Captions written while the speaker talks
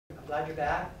glad you're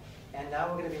back. And now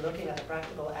we're going to be looking at the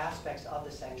practical aspects of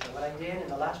the sanctuary. What I did in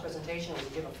the last presentation was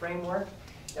to give a framework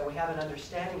that we have an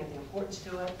understanding of the importance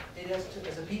to it is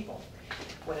as a people.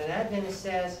 When an Adventist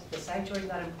says the sanctuary is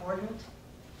not important,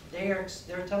 they're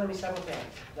telling me several things.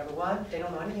 Number one, they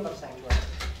don't know anything about the sanctuary.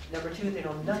 Number two, they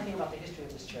know nothing about the history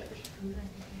of this church.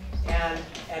 And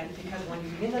because when you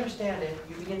begin to understand it,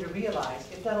 you begin to realize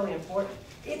it's not only important,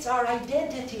 it's our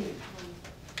identity.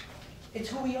 It's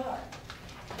who we are.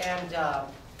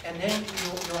 And then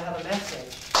you'll have a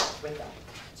message with that.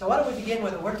 So why don't we begin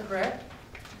with a word of prayer?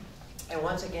 And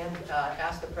once again,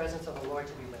 ask the presence of the Lord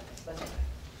to be with us. Let's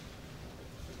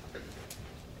pray.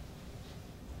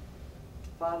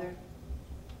 Father,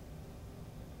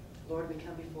 Lord, we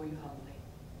come before you humbly,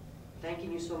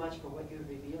 thanking you so much for what you've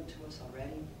revealed to us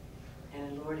already,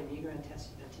 and Lord, in eager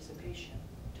anticipation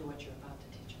to what you're about to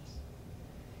teach us.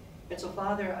 And so,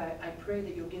 Father, I pray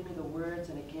that you'll give me the words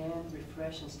and again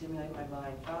refresh and stimulate my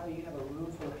mind. Father, you have a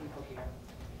room full of people here,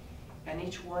 and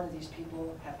each one of these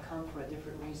people have come for a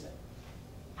different reason.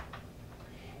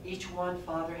 Each one,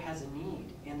 Father, has a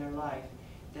need in their life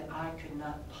that I could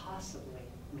not possibly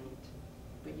meet,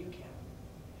 but you can.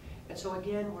 And so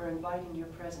again, we're inviting your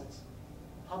presence,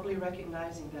 humbly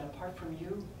recognizing that apart from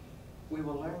you, we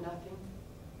will learn nothing,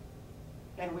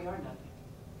 and we are nothing.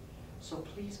 So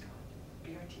please, God,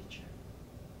 be our teacher.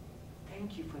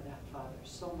 Thank you for that, Father,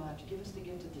 so much. Give us the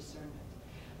gift of discernment.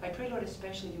 I pray, Lord,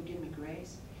 especially you'll give me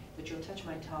grace, that you'll touch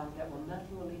my tongue, that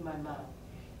nothing will leave my mouth,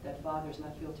 that, Father, is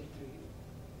not filtered through you.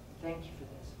 Thank you for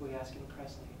this. We ask in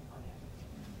Christ's name. Amen.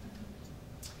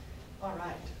 All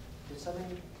right. Did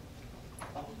somebody?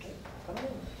 Oh, okay. Come on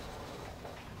in.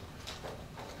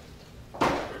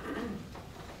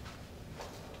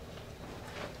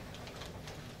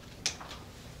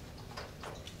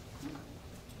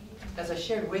 As I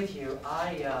shared with you,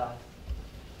 I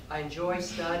enjoy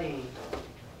studying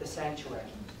the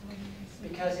sanctuary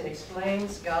because it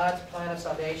explains God's plan of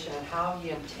salvation and how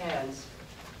he intends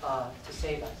to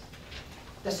save us.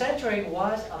 The sanctuary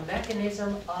was a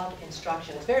mechanism of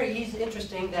instruction. It's very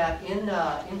interesting that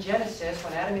in Genesis,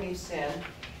 when Adam and Eve sinned,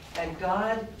 and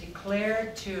God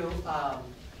declared to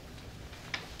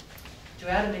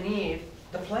Adam and Eve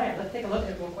the plan. Let's take a look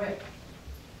at it real quick.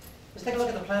 Let's take a look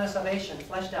at the plan of salvation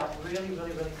fleshed out really,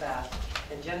 really, really fast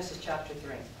in Genesis chapter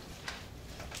 3.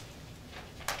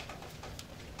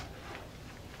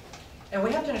 And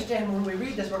we have to understand when we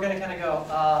read this, we're going to kind of go,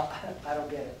 I don't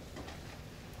get it.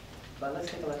 But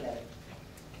let's take a look at it.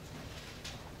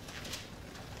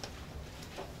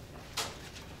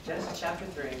 Genesis chapter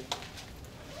 3.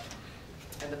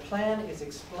 And the plan is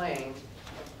explained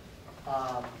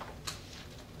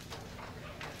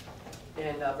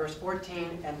in verse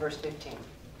 14 and verse 15.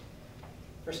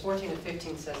 Verse 14 and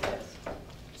 15 says this.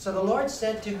 So the Lord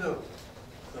said to who?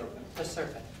 The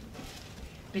serpent.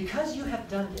 Because you have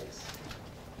done this,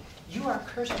 you are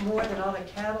cursed more than all the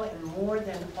cattle and more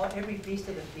than every beast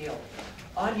of the field.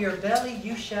 On your belly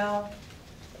you shall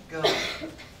go,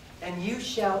 and you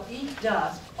shall eat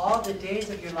dust all the days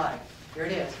of your life. Here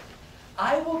it is.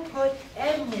 I will put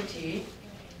enmity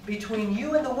between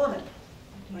you and the woman.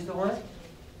 Who's the woman?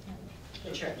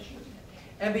 The church.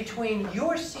 And between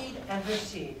your seed and her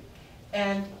seed.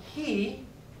 And he,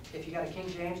 if you got a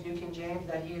King James, New King James,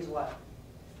 that he is what?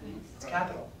 It's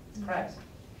capital. It's Christ.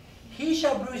 He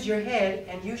shall bruise your head,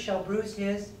 and you shall bruise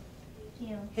his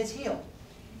heel. His heel.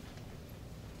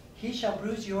 He shall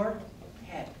bruise your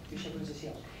head. You shall bruise his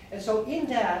heel. And so in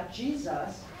that,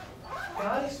 Jesus,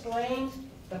 God explains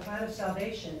the plan of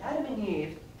salvation. Adam and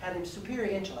Eve had a superior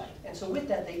intellect. And so with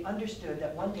that, they understood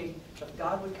that one day that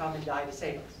God would come and die to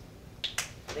save us.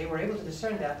 They were able to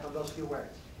discern that from those few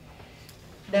words.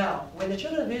 Now, when the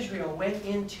children of Israel went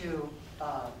into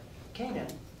Canaan,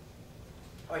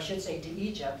 or I should say to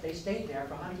Egypt, they stayed there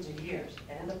for hundreds of years,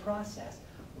 and in the process,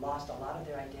 lost a lot of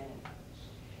their identity.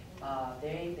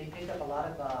 They picked up a lot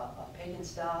of pagan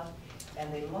stuff,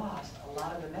 and they lost a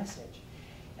lot of the message.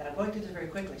 And I'm going through this very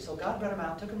quickly. So God brought them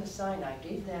out, took them to Sinai,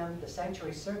 gave them the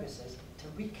sanctuary services to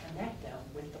reconnect them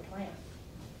with the plan.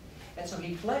 And so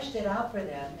he fleshed it out for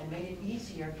them and made it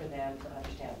easier for them to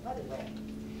understand. By the way,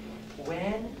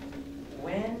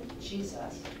 when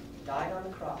Jesus died on the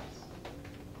cross,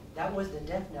 that was the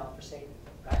death knell for Satan,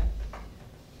 right?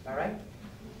 All right?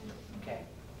 Okay.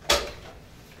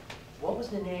 What was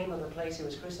the name of the place he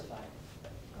was crucified?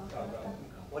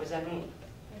 What does that mean?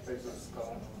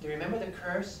 Do you remember the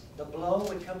curse? The blow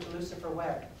would come to Lucifer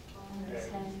where? Place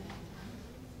in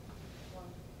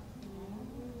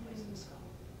the skull.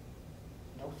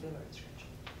 No filler in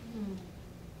Scripture.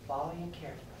 Following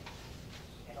carefully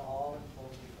and all in full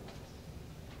truthfulness.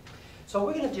 So what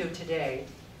we're going to do today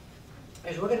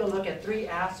is we're going to look at three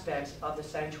aspects of the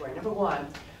sanctuary. Number one,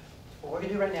 what we're going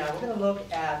to do right now, we're going to look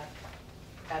at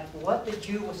what the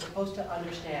Jew was supposed to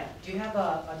understand. Do you have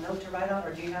a note to write on,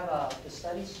 or do you have the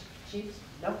study sheets?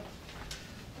 No?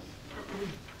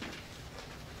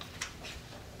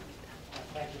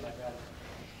 Thank you, my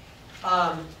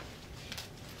brother.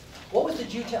 What was the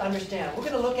Jew to understand? We're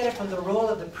going to look at it from the role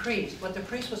of the priest, what the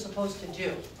priest was supposed to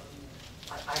do.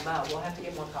 I'm out. We'll have to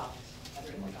get more copies. Have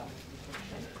to get more copies.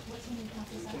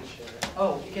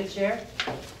 Oh, you can share?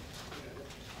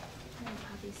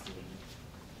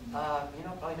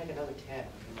 Probably make another 10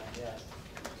 would be my guess.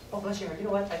 Oh, bless your heart. You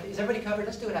know what? Is everybody covered?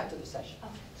 Let's do it after the session,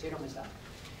 so you don't miss out.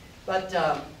 But,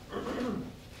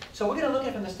 so we're going to look at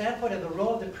it from the standpoint of the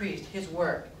role of the priest, his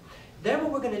work. Then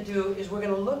what we're going to do is we're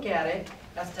going to look at it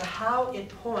as to how it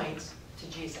points to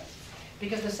Jesus.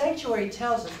 Because the sanctuary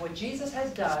tells us what Jesus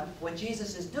has done, what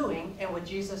Jesus is doing, and what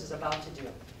Jesus is about to do.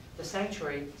 The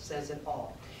sanctuary says it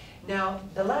all. Now,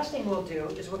 the last thing we'll do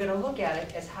is we're going to look at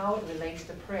it as how it relates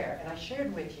to prayer. And I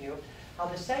shared with you how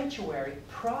the sanctuary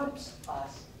prompts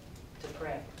us to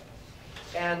pray.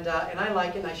 And I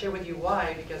like it, and I share with you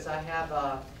why, because I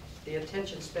have the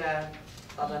attention span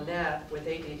of a gnat with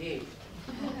ADD.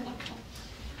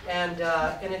 And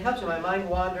it helps me. My mind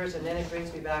wanders, and then it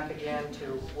brings me back again to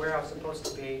where I was supposed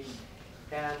to be,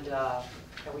 and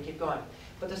we keep going.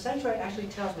 But the sanctuary actually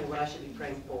tells me what I should be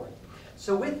praying for.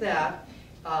 So with that,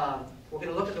 we're going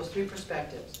to look at those three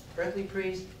perspectives: earthly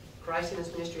priest, Christ in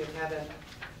his ministry of heaven,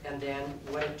 and then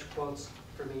what it quotes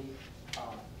for me,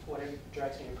 what it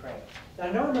directs me to pray.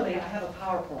 Now, normally I have a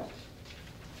PowerPoint,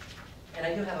 and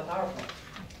I do have a PowerPoint,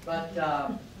 but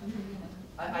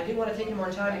I didn't want to take any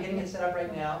more time in getting it set up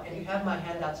right now, and you have my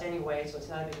handouts anyway, so it's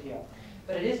not a big deal.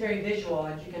 But it is very visual,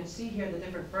 and you can see here the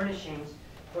different furnishings.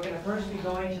 We're going to first be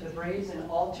going to the brazen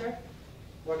altar.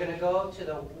 We're going to go to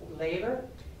the laver.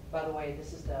 By the way,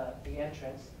 this is the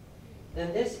entrance.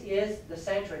 Then this is the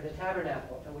sanctuary, the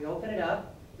tabernacle. And we open it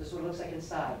up. This is what it looks like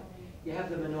inside. You have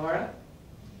the menorah.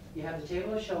 You have the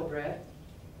table of showbread.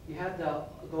 You have the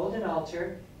golden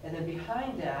altar. And then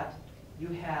behind that, you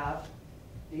have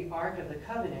the Ark of the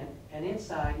Covenant. And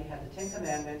inside, you have the Ten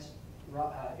Commandments,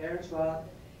 Aaron's rod,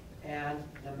 and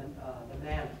the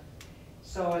manna.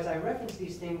 So as I reference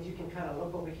these things, you can kind of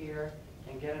look over here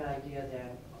and get an idea then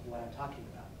of what I'm talking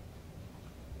about.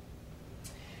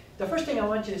 The first thing I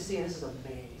want you to see, and this is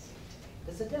amazing,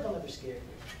 does the devil ever scare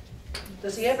you?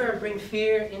 Does he ever bring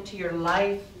fear into your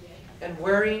life and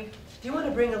worry? Do you want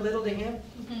to bring a little to him?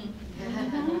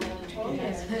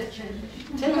 Yes.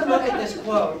 Take a look at this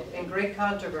quote in Great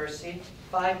Controversy,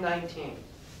 5:19.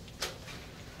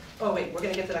 Oh wait, we're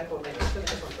going to get to that quote later. Let's look at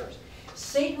this one first.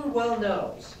 Satan well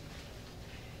knows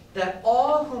that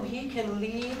all whom he can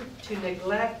lead to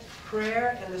neglect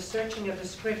prayer and the searching of the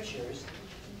Scriptures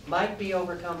might be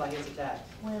overcome by his attacks.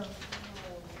 Well,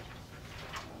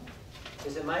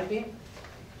 is it might be?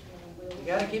 You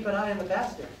got to keep an eye on the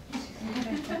pastor.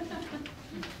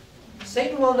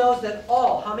 Satan well knows that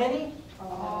all, how many?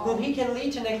 All. Whom he can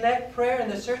lead to neglect prayer and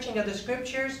the searching of the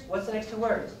Scriptures, what's the next two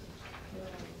words?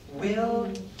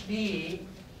 Will be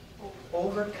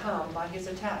overcome by his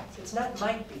attacks. It's not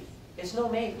might be. It's no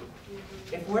maybe.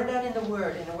 If we're not in the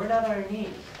Word and we're not on our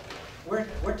knees, we're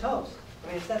toast. I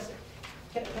mean, it's that simple.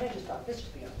 Can I just talk? Let's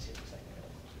just be honest here for a second.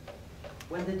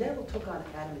 When the devil took on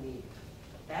Adam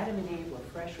and Eve were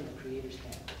fresh from the Creator's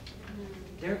hand.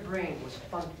 Their brain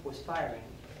was firing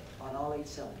on all 8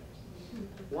 cylinders.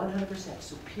 100%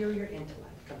 superior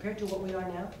intellect. Compared to what we are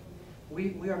now,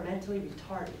 we are mentally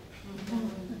retarded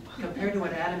compared to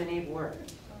what Adam and Eve were.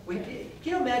 Can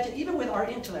you imagine, even with our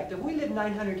intellect, if we lived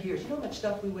 900 years, you know how much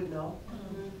stuff we would know?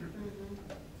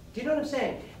 Do you know what I'm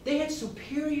saying? They had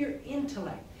superior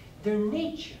intellect. Their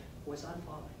nature was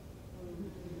unfallen.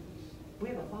 We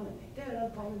have a fallen nature. They had an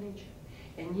unfallen nature.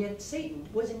 And yet Satan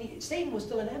was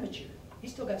still an amateur.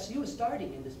 He was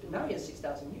starting in this, now he has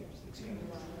 6,000 years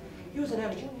experience. He was an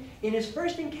amateur. In his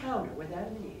first encounter with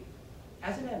Adam and Eve,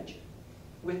 as an amateur,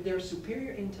 with their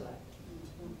superior intellect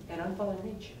and unfallen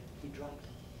nature, he dropped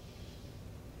them.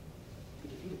 He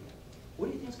defeated them. What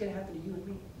do you think is going to happen to you and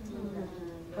me?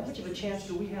 How much of a chance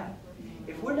do we have?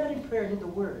 If we're not in prayer and in the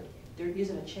Word, there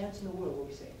isn't a chance in the world we'll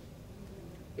be saved.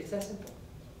 It's that simple.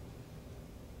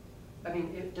 I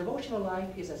mean, devotional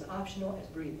life is as optional as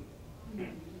breathing.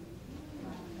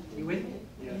 Are you with me?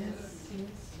 Yes.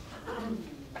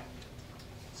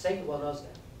 Satan well knows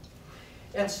that.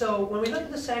 And so when we look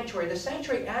at the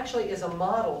sanctuary actually is a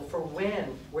model for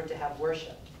when we're to have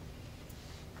worship.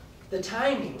 The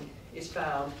timing is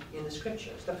found in the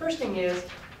Scriptures. The first thing is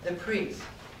the priest.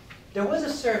 There was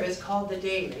a service called the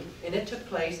daily, and it took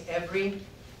place every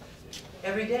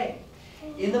day.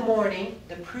 In the morning,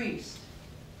 the priest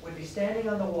would be standing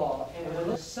on the wall, and when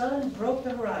the sun broke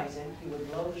the horizon, he would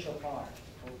blow the shofar.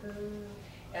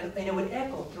 And it would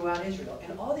echo throughout Israel.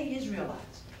 And all the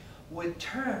Israelites would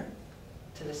turn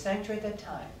to the sanctuary at that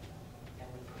time and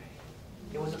would pray.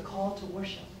 It was a call to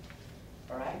worship.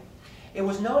 All right? It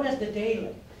was known as the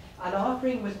daily. An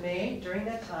offering was made during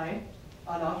that time,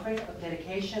 an offering of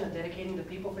dedication and dedicating the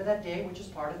people for that day, which is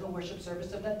part of the worship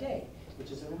service of that day,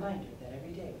 which is a reminder that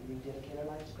every day we dedicate our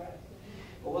lives to Christ.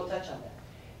 But we'll touch on that.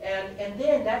 And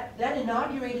then that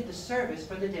inaugurated the service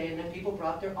for the day, and then people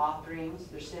brought their offerings,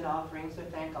 their sin offerings, their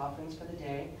thank offerings for the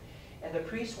day. And the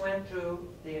priest went through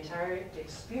the entire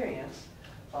experience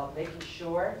of making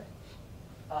sure,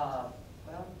 well,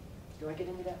 do I get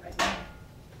into that right now?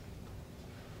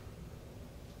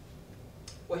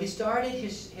 Well, he started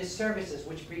his services,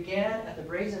 which began at the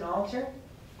brazen altar,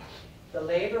 the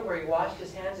laver where he washed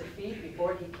his hands and feet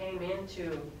before he came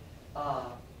into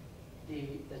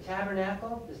the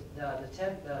tabernacle,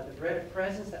 the bread of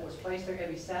presence that was placed there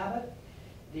every Sabbath,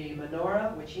 the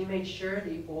menorah, which he made sure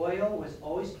the oil was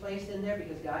always placed in there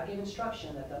because God gave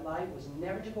instruction that the light was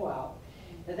never to go out.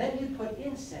 And then he put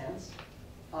incense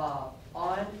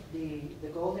on the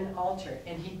golden altar.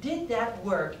 And he did that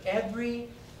work every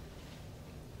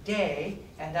day,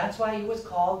 and that's why he was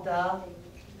called the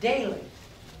daily.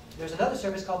 There's another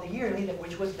service called the yearly,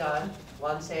 which was done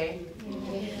once a...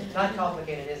 Not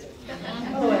complicated, is it?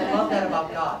 Oh, I love that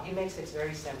about God. He makes things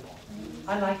very simple.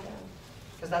 I like that,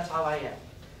 because that's how I am.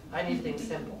 I need things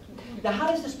simple. Now,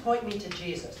 how does this point me to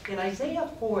Jesus? In Isaiah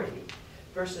 40,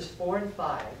 verses 4 and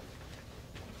 5,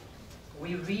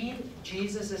 we read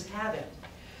Jesus' habit.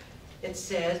 It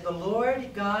says, "The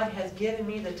Lord God has given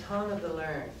me the tongue of the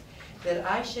learned, that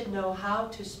I should know how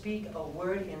to speak a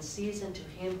word in season to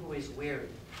him who is weary.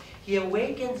 He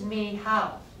awakens me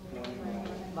how?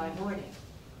 By morning.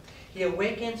 He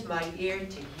awakens my ear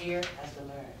to hear as to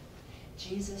learn."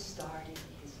 Jesus started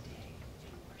his day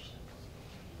in worship.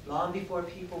 Long before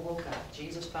people woke up,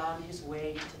 Jesus found his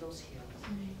way into those hills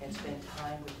and spent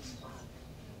time with his Father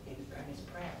in earnest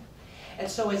prayer. And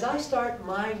so as I start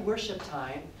my worship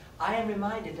time, I am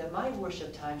reminded that my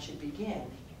worship time should begin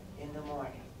in the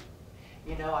morning.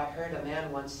 You know, I heard a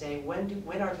man once say, when do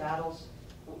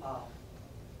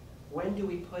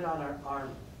we put on our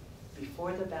armor?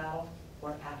 Before the battle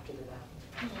or after the battle?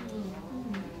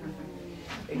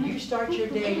 If you start your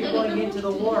day, you're going into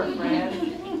the war,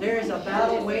 friend. There is a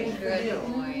battle waiting for you.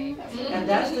 And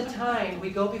that's the time we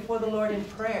go before the Lord in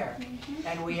prayer,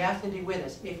 and we ask Him to be with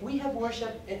us. If we have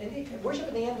worship, and worship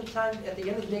at the end of time, at the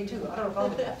end of the day too, I don't have a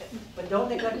problem with that. But don't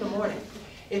neglect the morning.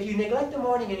 If you neglect the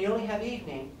morning and you only have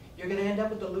evening, you're going to end up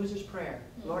with the loser's prayer.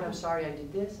 Lord, I'm sorry I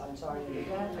did this. I'm sorry I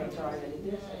did that. I'm sorry I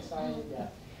did this. I'm sorry I did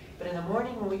that. But in the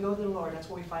morning when we go to the Lord, that's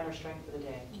where we find our strength for the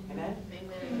day. Amen?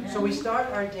 Amen. So we start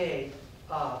our day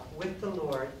with the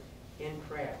Lord in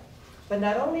prayer. But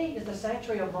not only is the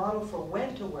sanctuary a model for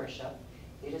when to worship,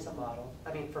 it is a model,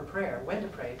 for prayer, when to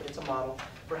pray, but it's a model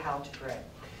for how to pray.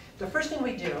 The first thing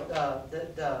we do,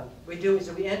 is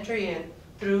that we enter in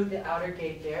through the outer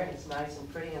gate there, and it's nice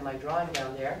and pretty in my drawing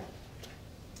down there.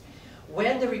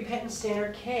 When the repentant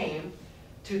sinner came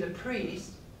to the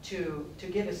priest to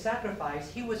give his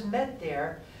sacrifice, he was met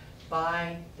there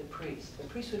by the priest. The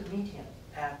priest would meet him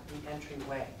at the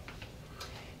entryway.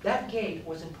 That gate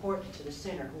was important to the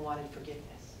sinner who wanted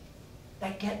forgiveness.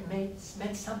 That gate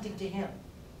meant something to him.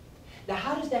 Now,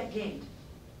 how does that gate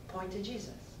point to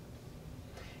Jesus?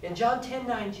 In John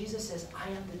 10:9, Jesus says, "I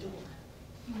am the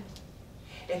door.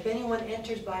 If anyone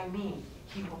enters by me,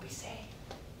 he will be saved."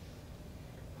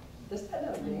 Does that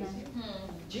not amaze you?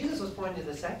 Jesus was pointing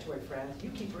to the sanctuary, friends. You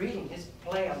keep reading his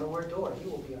play on the word door, you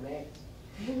will be amazed.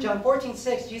 John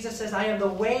 14:6, Jesus says, "I am the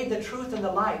way, the truth, and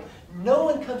the life. No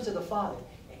one comes to the Father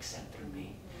except through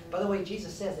me." By the way,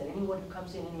 Jesus says that anyone who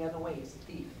comes in any other way is a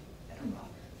thief and a robber.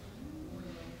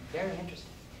 Very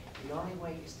interesting. The only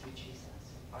way is through Jesus,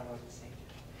 our Lord and Savior.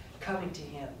 Coming to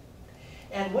him.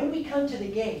 And when we come to the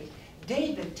gate,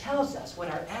 David tells us what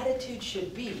our attitude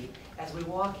should be as we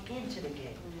walk into the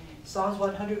gate. Psalms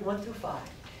 100:1-5.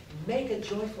 "Make a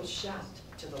joyful shout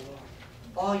to the Lord,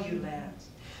 all you lands.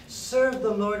 Serve the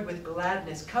Lord with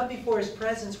gladness. Come before his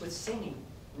presence with singing.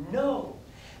 Know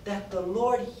that the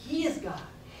Lord, he is God.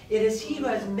 It is he who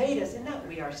has made us, and not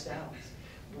we ourselves.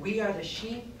 We are the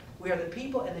sheep, we are the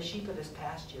people and the sheep of his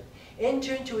pasture.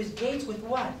 Enter into his gates with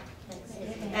what?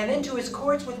 And into his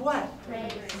courts with what?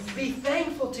 Praise. Be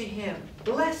thankful to him.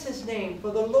 Bless his name,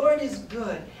 for the Lord is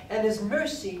good, and his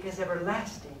mercy is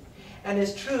everlasting, and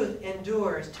his truth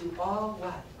endures to all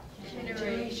what?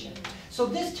 Generation. So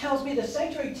this tells me, the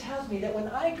sanctuary tells me that when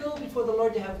I go before the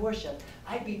Lord to have worship,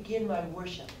 I begin my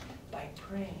worship by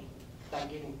praying, by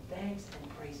giving thanks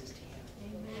and praises to Him.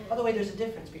 Amen. By the way, there's a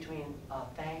difference between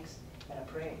thanks and a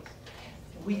praise.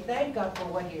 We thank God for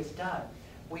what He has done.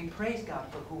 We praise God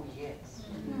for who He is.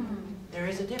 There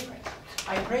is a difference.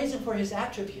 I praise Him for His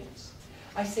attributes.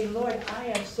 I say, Lord, I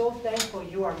am so thankful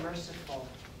you are merciful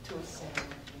to a sinner like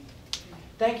me.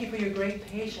 Thank you for your great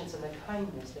patience and the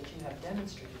kindness that you have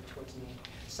demonstrated towards me,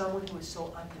 someone who is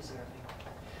so undeserving.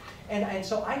 And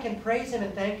so I can praise Him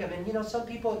and thank Him. And you know, some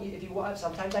people, if you want,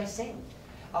 sometimes I sing.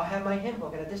 I'll have my hymn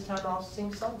book, and at this time I'll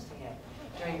sing songs to Him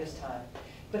during this time.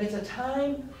 But it's a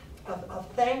time of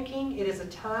thanking. It is a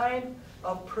time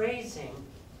of praising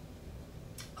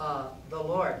the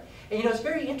Lord. And you know, it's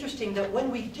very interesting that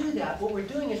when we do that, what we're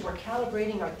doing is we're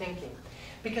calibrating our thinking.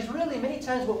 Because really, many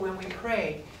times when we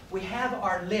pray, we have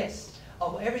our list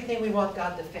of everything we want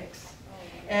God to fix.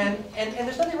 And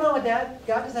there's nothing wrong with that.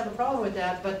 God doesn't have a problem with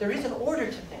that, but there is an order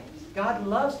to things. God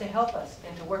loves to help us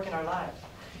and to work in our lives.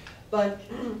 But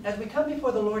as we come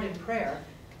before the Lord in prayer,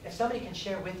 if somebody can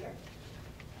share with her,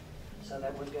 so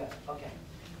that we're good. Okay.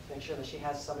 Make sure that she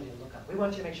has somebody to look on. We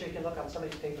want you to make sure you can look on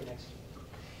somebody's paper next to you.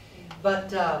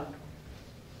 But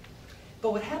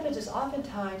what happens is,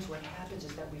 oftentimes what happens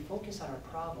is that we focus on our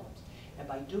problems, and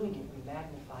by doing it, we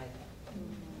magnify them.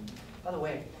 By the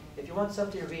way, if you want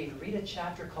something to read a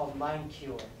chapter called Mind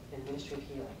Cure in Ministry of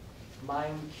Healing.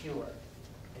 Mind Cure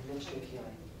in Ministry of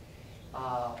Healing.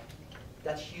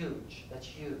 That's huge. That's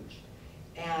huge.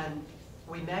 And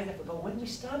we magnify. But when we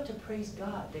stop to praise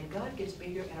God, then God gets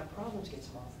bigger and our problems get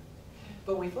smaller.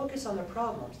 But when we focus on the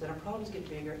problems, then our problems get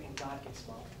bigger and God gets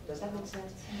smaller. Does that make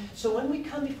sense? So when we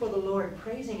come before the Lord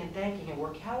praising and thanking Him,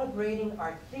 we're calibrating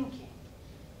our thinking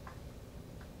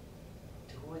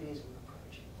to who it is we're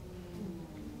approaching.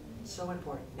 It's so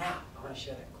important. Now, I want to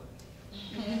share that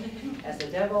quickly. Has the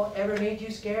devil ever made you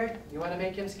scared? You want to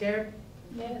make him scared?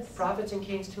 Yes. Prophets and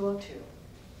Kings 2:02.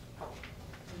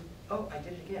 Oh, I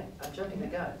did it again. I'm jumping the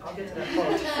gun. I'll get to that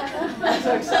quote. I'm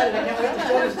so excited. I can't wait to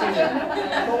show this to you.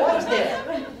 But watch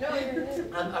this. No, you're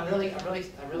good.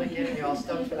 I'm really getting you all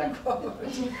stoked for that quote.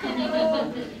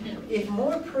 If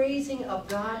more praising of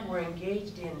God were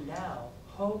engaged in now,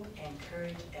 hope and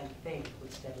courage and faith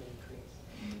would steadily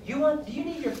increase. Do you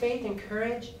need your faith and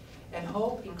courage and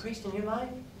hope increased in your life?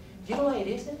 Do you know why it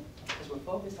isn't? Because we're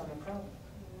focused on the problem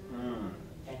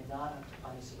and not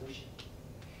on the solution.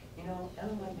 You know,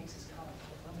 Ellen White makes this comment.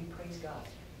 When we praise God,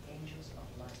 angels of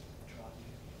light draw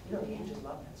near. You know, the angels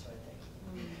love that sort of thing.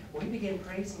 When we begin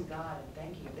praising God and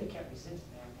thanking Him, they can't resist,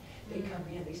 man. They come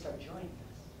in, they start joining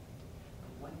us.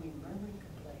 But when we murmur and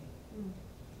complain,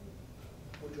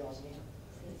 who draws near?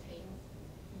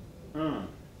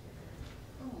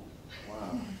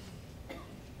 Wow.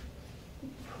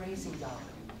 Praising God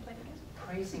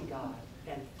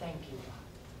and thanking God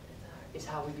is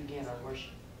how we begin our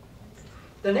worship.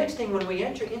 The next thing, when we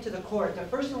enter into the court, the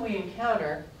first thing we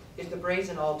encounter is the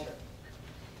brazen altar.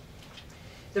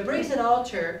 The brazen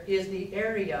altar is the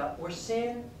area where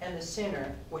sin and the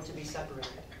sinner were to be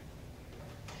separated.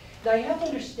 Now you have to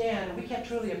understand, and we can't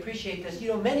truly appreciate this, you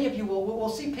know, many of you will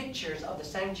see pictures of the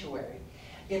sanctuary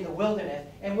in the wilderness,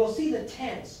 and we'll see the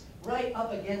tents right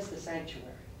up against the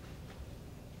sanctuary.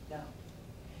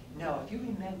 No, if you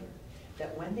remember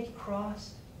that when they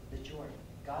crossed the Jordan,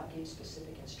 God gave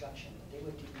specific instruction that they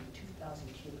were to be 2,000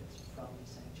 cubits from the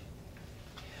sanctuary.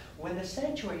 When the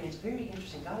sanctuary, and it's very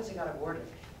interesting, God is a God of order.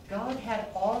 God had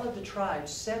all of the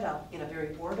tribes set up in a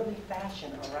very orderly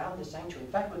fashion around the sanctuary.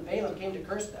 In fact, when Balaam came to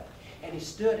curse them, and he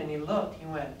stood and he looked, he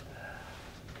went,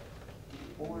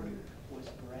 the order was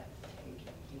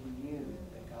breathtaking. He knew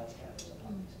that God's hand was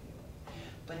upon these people.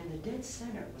 But in the dead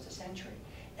center was a sanctuary,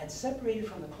 and separated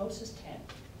from the closest tent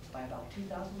by about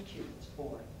 2,000 cubits,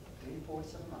 or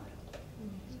 3/4 of a mile,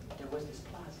 there was this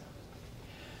plaza.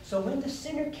 So when the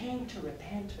sinner came to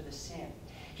repent for the sin,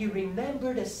 he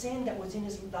remembered a sin that was in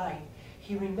his life.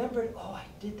 He remembered, oh, I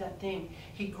did that thing.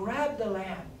 He grabbed the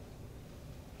lamb,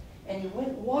 and he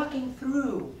went walking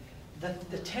through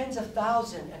the tens of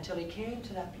thousands until he came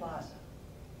to that plaza.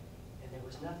 And there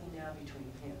was nothing now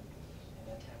between him and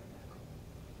that tabernacle.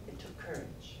 It took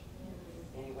courage.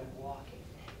 And he went walking.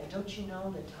 And don't you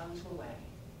know that tongues were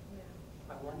wagging?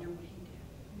 I wonder what he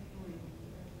did.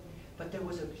 But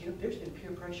there's been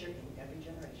peer pressure in every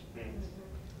generation.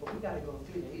 But we've got to go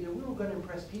through that. Either we were going to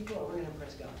impress people or we're going to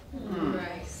impress God.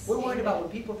 Right. We're worried about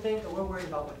what people think, or we're worried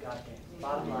about what God thinks.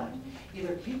 Bottom line.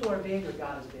 Either people are big or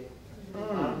God is big.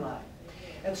 Bottom line.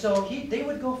 And so they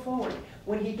would go forward.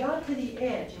 When he got to the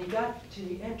edge and he got to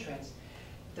the entrance,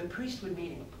 the priest would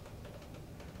meet him.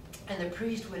 And the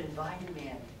priest would invite him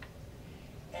in.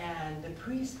 And the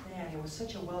priest then, it was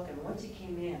such a welcome. Once he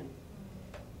came in,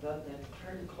 the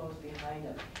curtain closed behind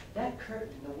him. That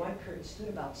curtain, the white curtain, stood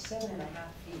about 7.5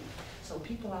 feet. So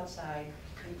people outside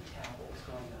couldn't tell what was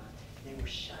going on. They were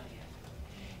shut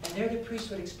in. And there the priest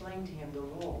would explain to him the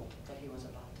role that he was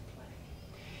about to play.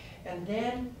 And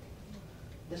then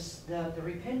the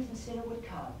repentant sinner would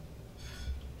come,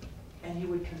 and he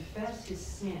would confess his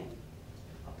sin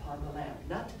upon the lamb,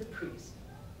 not to the priest.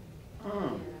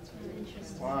 That's really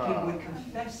interesting. Wow. He would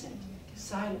confess it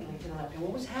silently to the lamb. And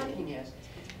what was happening is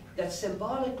that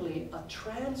symbolically a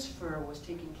transfer was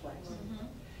taking place. Mm-hmm.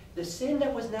 The sin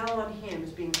that was now on him is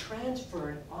being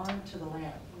transferred onto the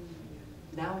lamb.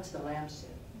 Now it's the lamb's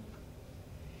sin.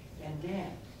 And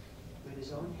then, with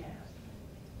his own hand,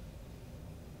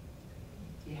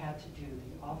 he had to do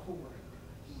the awful work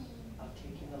of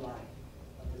taking the life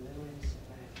of the little innocent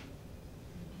lamb.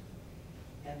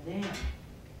 And then,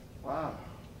 Wow.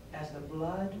 as the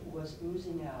blood was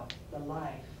oozing out, the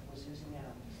life was oozing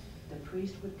out, the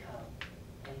priest would come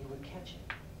and he would catch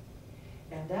it.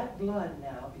 And that blood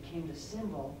now became the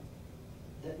symbol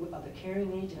of the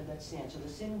carrying agent of that sin. So the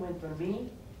sin went from me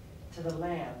to the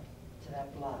lamb to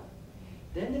that blood.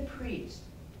 Then the priest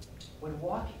would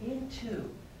walk into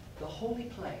the holy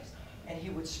place and he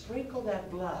would sprinkle that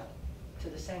blood to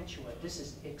the sanctuary. This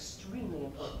is extremely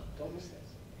important. Don't miss this.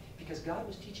 Because God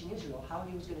was teaching Israel how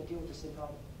he was going to deal with the sin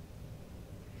problem.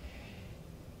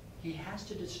 He has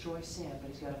to destroy sin, but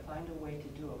he's got to find a way to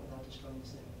do it without destroying the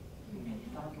sin. And he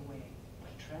found a way by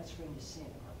transferring the sin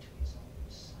onto his own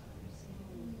son.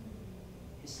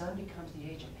 His son becomes the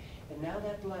agent. And now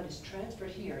that blood is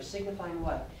transferred here, signifying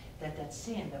what? That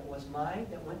sin that was mine,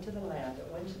 that went to the lamb, that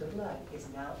went to the blood, is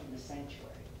now in the sanctuary.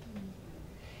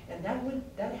 And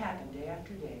that happened day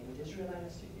after day with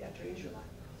Israelite after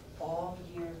Israelite, all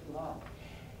year long.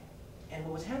 And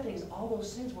what was happening is all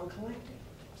those sins were collected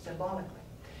symbolically.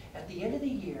 At the end of the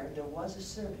year, there was a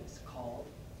service called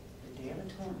the Day of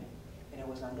Atonement, and it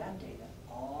was on that day that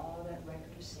all that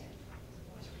record of sin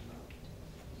was removed.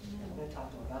 And I'm going to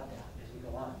talk more about that as we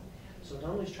go on. So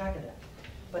don't lose track of that.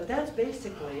 But that's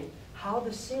basically how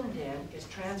the sin then is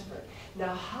transferred.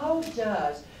 Now, how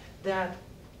does that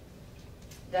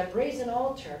brazen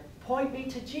altar point me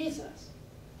to Jesus?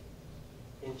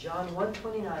 In John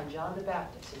 1:29, John the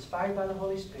Baptist, inspired by the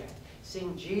Holy Spirit,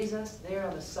 seeing Jesus there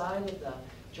on the side of the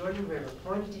Jordan River,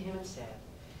 pointed to him and said,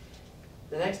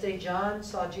 the next day John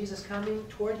saw Jesus coming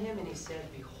toward him and he said,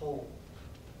 behold,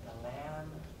 the Lamb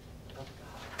of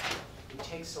God, who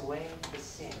takes away the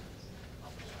sins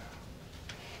of the world.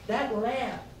 That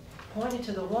lamb pointed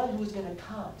to the one who was going to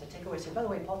come to take away sin. By the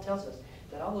way, Paul tells us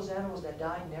that all those animals that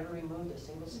died never removed a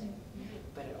single sin,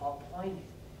 but it all pointed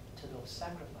to those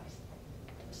sacrifices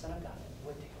of the Son of God that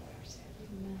would take away our sin.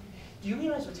 Do you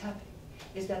realize what's happening?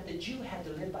 Is that the Jew had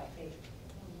to live by faith.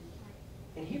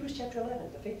 In Hebrews chapter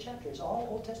 11, the faith chapter is all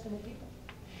Old Testament people.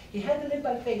 He had to live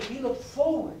by faith. He looked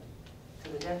forward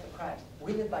to the death of Christ.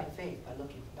 We live by faith by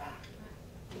looking back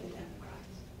to the death of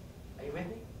Christ. Are you with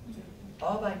me?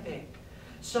 All by faith.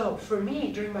 So for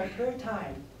me, during my prayer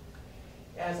time,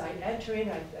 as I enter in,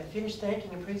 I finish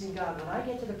thanking and praising God. When I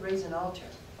get to the brazen altar,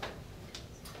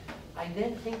 I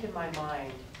then think in my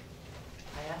mind,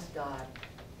 I ask God,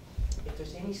 if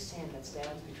there's any sin that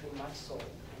stands between my soul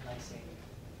and my Savior,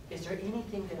 is there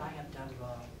anything that I have done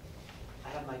wrong? I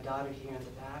have my daughter here in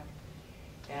the back.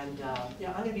 And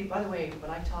I'm going to be, by the way, when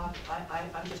I talk,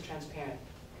 I'm just transparent.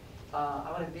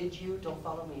 I want to bid you, don't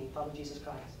follow me, follow Jesus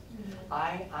Christ.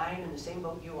 I am in the same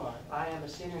boat you are. I am a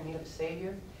sinner in need of a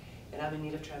Savior, and I'm in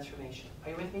need of transformation. Are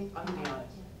you with me? I'm going to be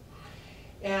honest.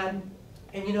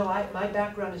 And you know, my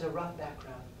background is a rough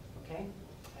background, okay?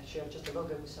 I shared just a little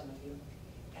bit with some of you.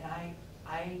 And I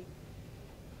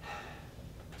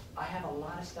have a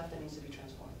lot of stuff that needs to be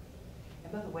transformed.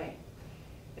 And by the way,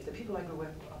 if the people I grew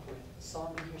up with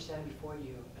saw me here standing before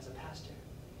you as a pastor,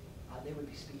 they would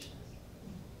be speechless.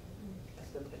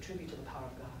 That's a tribute to the power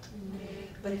of God.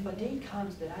 But if a day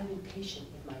comes that I'm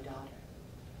impatient with my daughter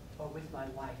or with my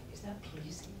wife, is that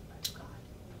pleasing unto God?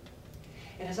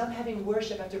 And as I'm having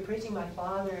worship, after praising my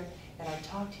Father, and I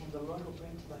talk to him, the Lord will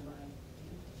bring to my mind,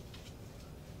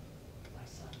 my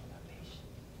son, you're not patient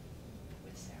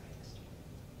with Sarah yesterday.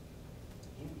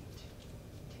 You need to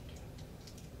take care of it.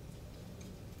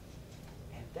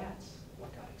 And that's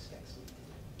what God expects me to do.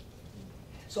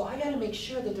 So I got to make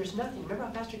sure that there's nothing. Remember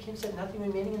how Pastor Kim said nothing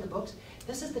remaining in the books?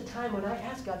 This is the time when I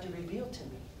ask God to reveal to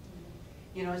me.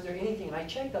 You know, is there anything? And I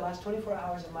check the last 24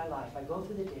 hours of my life. I go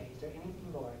through the day. Is there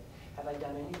anything, Lord? Have I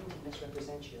done anything to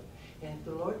misrepresent you? And if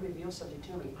the Lord reveals something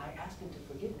to me, I ask him to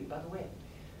forgive me. By the way,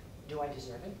 do I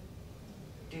deserve it?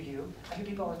 Do you? I hear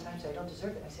people all the time say, I don't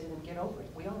deserve it. I say to them, get over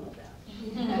it. We all know that.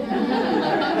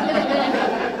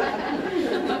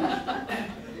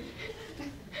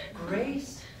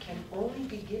 Grace can only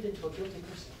be given to a guilty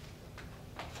person.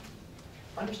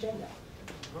 Understand that.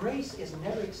 Grace is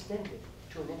never extended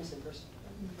to an innocent person.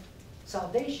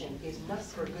 Salvation is not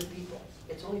for good people.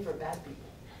 It's only for bad people.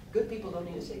 Good people don't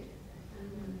need a Savior.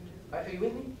 Are you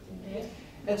with me? Yes.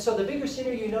 And so the bigger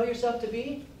sinner you know yourself to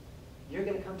be, you're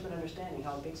going to come to an understanding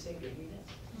how a big Savior He is.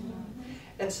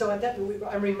 And so at that,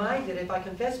 I'm reminded, if I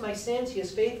confess my sins, He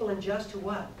is faithful and just to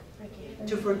what?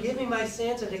 To forgive me my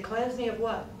sins and to cleanse me of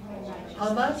what?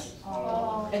 How much?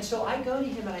 And so I go to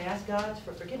Him and I ask God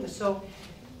for forgiveness. So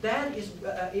that is,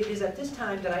 it is at this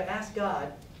time that I ask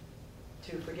God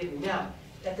to forgive me. Now,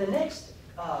 at the next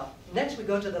we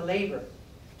go to the laver.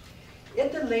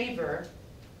 At the laver,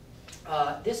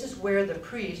 this is where the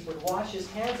priest would wash his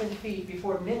hands and feet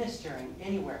before ministering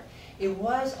anywhere. It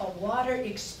was a water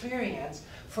experience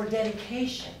for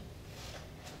dedication.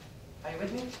 Are you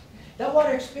with me? That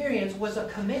water experience was a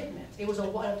commitment. It was a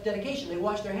water of dedication. They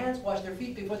washed their hands, washed their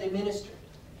feet before they ministered.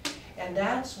 And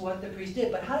that's what the priest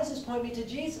did. But how does this point me to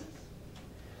Jesus?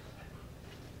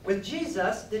 With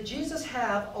Jesus, did Jesus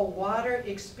have a water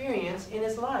experience in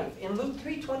His life? In Luke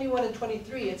 3:21 and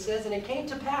 23, it says, and it came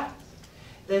to pass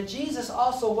that Jesus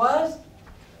also was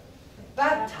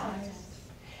baptized.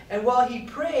 And while He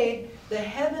prayed, the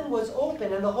heaven was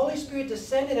open, and the Holy Spirit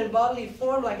descended in bodily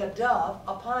form like a dove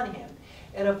upon Him.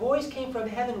 And a voice came from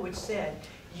heaven which said,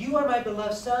 you are my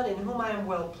beloved Son, in whom I am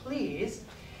well pleased.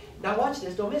 Now watch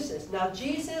this, don't miss this. Now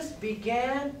Jesus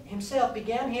Himself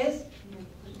began His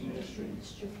ministry.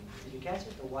 Did you catch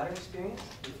it? The water experience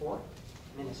before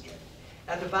ministry.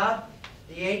 At about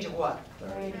the age of what?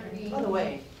 30. By the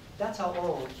way, that's how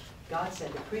old God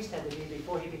said the priest had to be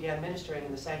before he began ministering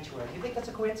in the sanctuary. Do you think that's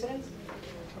a coincidence?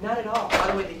 Not at all. By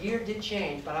the way, the year did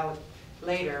change, but I was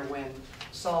later when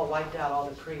Saul wiped out all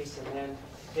the priests, and then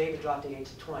David dropped the age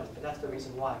to 20. But that's the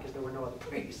reason why, because there were no other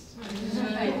priests.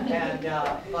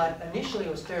 But initially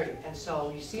it was 30. And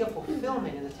so you see a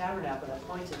fulfillment in the tabernacle that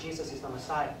points that Jesus is the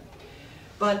Messiah.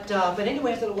 But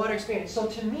anyway, it's the water experience. So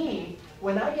to me,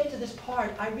 when I get to this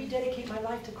part, I rededicate my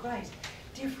life to Christ.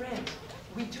 Dear friends,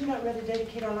 we do not rather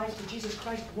dedicate our lives to Jesus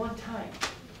Christ one time.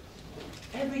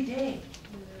 Every day,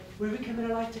 we recommit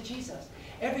our life to Jesus.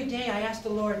 Every day I ask the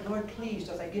Lord, Lord, please,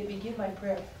 as I begin my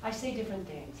prayer, I say different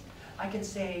things. I can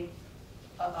say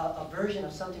a version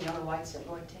of something Ellen White said,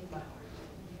 Lord, take my heart.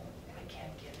 I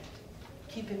can't get it.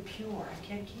 Keep it pure. I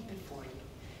can't keep it for you.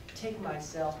 Take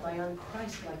myself, my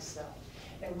un-Christ-like self,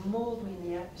 and mold me in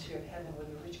the atmosphere of heaven where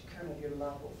the rich current of your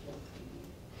love will flow through me.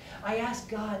 I ask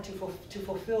God to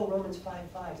fulfill Romans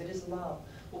 5:5, that His love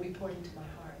will be poured into my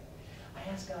heart. I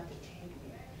ask God to take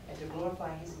me and to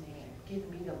glorify His name. Give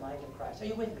me the mind of Christ. Are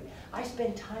you with me? I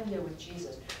spend time there with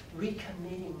Jesus,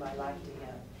 recommitting my life to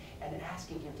Him and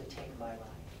asking Him to take my life.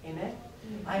 Amen?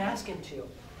 I ask Him to.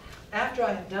 After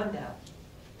I have done that,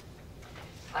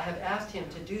 I have asked Him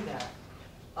to do that.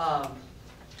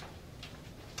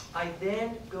 I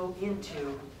then go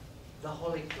into the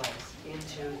holy place,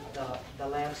 into the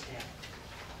lampstand.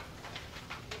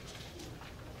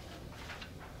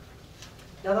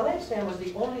 Now the lampstand was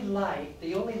the only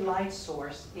light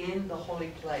source in the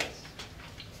holy place.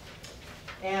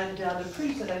 And the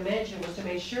priest, as I mentioned, was to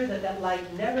make sure that that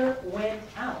light never went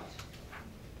out.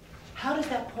 How does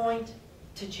that point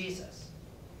to Jesus?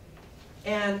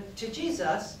 And to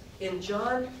Jesus, in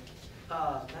John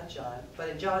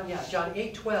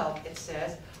 8:12, it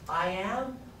says, I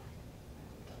am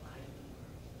the light of the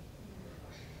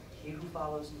world. He who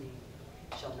follows me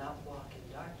shall not walk in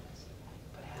darkness,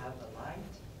 but have the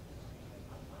light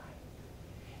of life.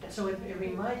 And so it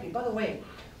reminds me, by the way,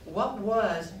 what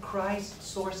was Christ's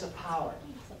source of power?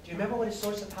 Do you remember what His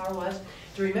source of power was?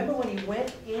 Do you remember when He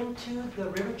went into the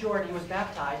River Jordan, He was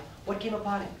baptized, what came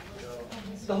upon Him?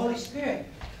 The Holy Spirit.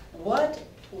 What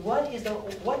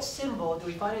symbol do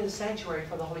we find in the sanctuary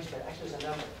for the Holy Spirit? Actually, there's a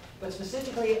number. But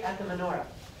specifically at the menorah.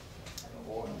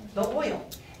 The oil.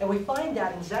 And we find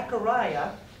that in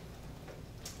Zechariah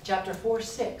chapter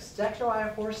 4:6.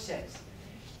 Zechariah 4:6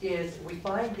 is, we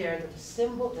find there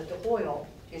that the oil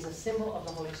is a symbol of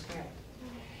the Holy Spirit.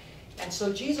 And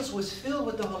so Jesus was filled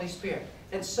with the Holy Spirit.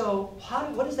 And so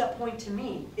what does that point to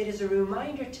me? It is a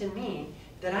reminder to me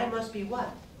that I must be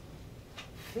what?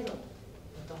 Filled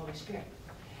with the Holy Spirit.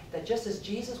 That just as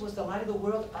Jesus was the light of the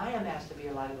world, I am asked to be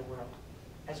a light of the world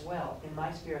as well in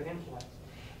my sphere of influence.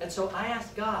 And so I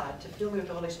ask God to fill me with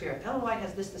the Holy Spirit. Ellen White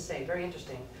has this to say, very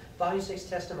interesting. Volume 6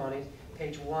 Testimonies,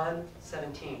 page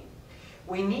 117.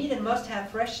 We need and must have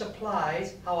fresh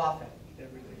supplies, how often?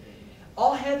 Every day.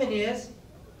 All heaven is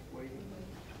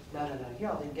No,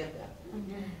 y'all didn't get that.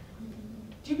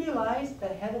 Do you realize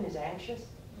that heaven is anxious?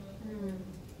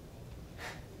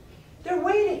 They're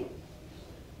waiting.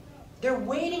 They're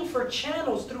waiting for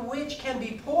channels through which can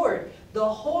be poured the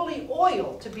holy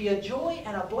oil to be a joy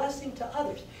and a blessing to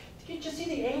others. Did you just see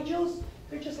the angels?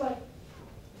 They're just like,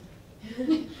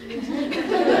 they're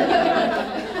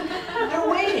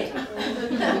waiting.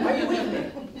 Are you with me?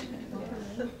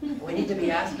 We need to be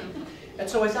asking. And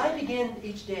so as I begin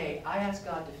each day, I ask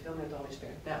God to fill me with the Holy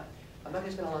Spirit. Now, I'm not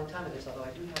going to spend a long time on this, although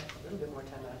I do have a little bit more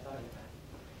time than I thought in the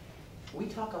past. We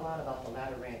talk a lot about the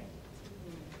latter rain.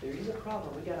 There is a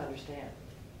problem we got to understand.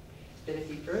 That if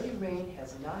the early rain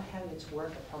has not had its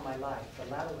work upon my life, the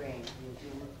latter rain will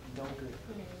do no good.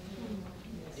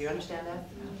 Do you understand that?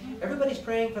 Everybody's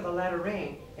praying for the latter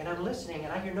rain, and I'm listening,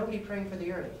 and I hear nobody praying for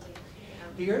the early.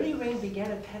 The early rain began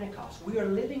at Pentecost. We are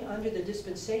living under the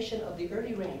dispensation of the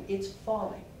early rain. It's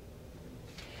falling.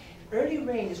 Early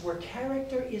rain is where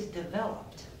character is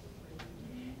developed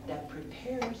that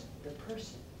prepares the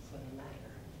person for the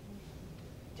latter.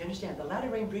 Do you understand? The latter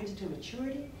rain brings it to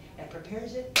maturity and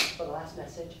prepares it for the last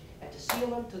message and to seal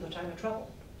them through the time of trouble.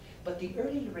 But the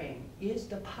early rain is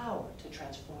the power to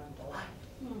transform the life.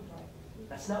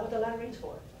 That's not what the latter rain's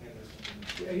for.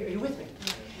 Are you with me?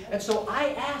 And so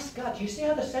I ask God, do you see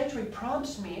how the sanctuary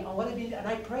prompts me on what it is? And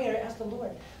I pray, I ask the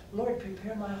Lord, Lord,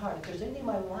 prepare my heart. If there's anything in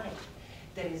my life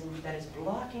that is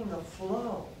blocking the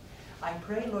flow, I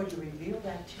pray, Lord, you reveal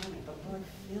that to me. But Lord,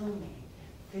 fill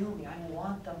me. I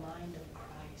want the mind of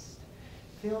Christ.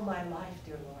 Fill my life,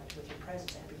 dear Lord, with your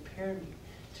presence and prepare me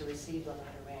to receive the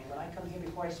latter rain. When I come here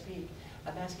before I speak,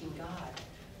 I'm asking God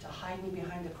to hide me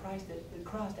behind the cross,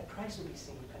 that Christ will be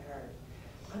seen and heard.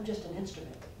 I'm just an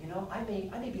instrument. You know, I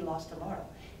may be lost tomorrow.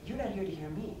 You're not here to hear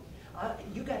me.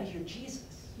 You got to hear Jesus.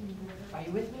 Are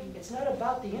you with me? It's not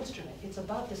about the instrument. It's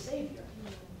about the Savior.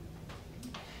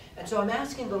 And so I'm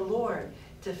asking the Lord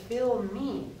to fill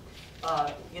me.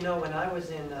 You know, when I was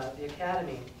in the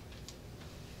academy,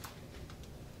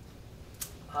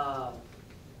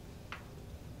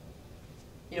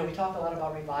 you know, we talk a lot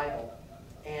about revival.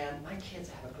 And my kids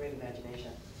have a great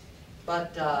imagination.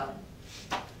 But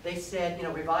they said, you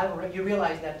know, revival, you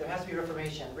realize that there has to be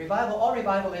reformation. Revival, all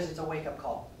revival is a wake-up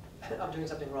call. I'm doing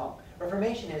something wrong.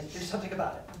 Reformation is do something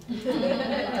about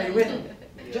it. Are you with me?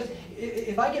 Just,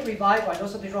 if I get revival, I know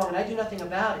something's wrong, and I do nothing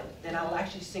about it, then I will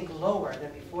actually sink lower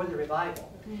than before the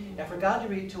revival. And for God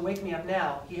to wake me up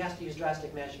now, He has to use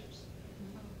drastic measures.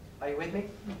 Are you with me?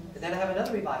 And then I have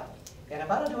another revival. And if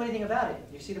I don't do anything about it,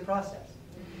 you see the process.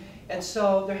 And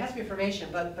so there has to be reformation,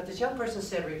 but this young person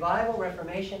said revival,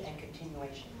 reformation, and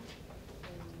continuation.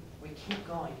 We keep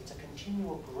going. It's a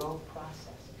continual growth process.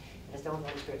 And it's done with the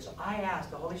Holy Spirit. So I ask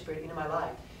the Holy Spirit into my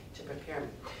life to prepare me.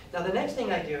 Now the next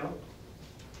thing I do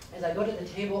is I go to the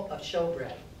table of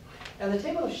showbread. Now the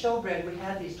table of showbread, we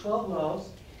had these 12 loaves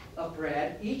of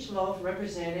bread. Each loaf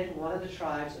represented one of the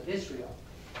tribes of Israel.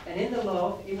 And in the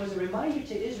loaf, it was a reminder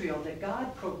to Israel that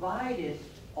God provided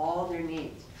all their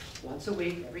needs. Once a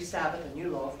week, every Sabbath, a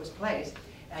new loaf was placed,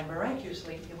 and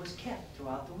miraculously, it was kept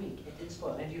throughout the week. It didn't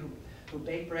spoil. And you who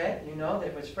bake bread, you know that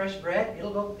if it's fresh bread,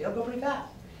 it'll go pretty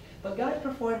fast. But God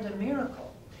performed a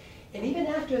miracle. And even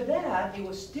after that, it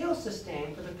was still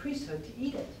sustained for the priesthood to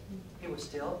eat it. It was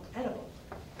still edible.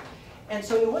 And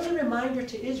so it was a reminder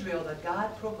to Israel that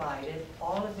God provided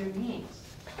all of their needs,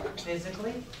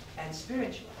 physically and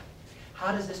spiritually.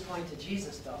 How does this point to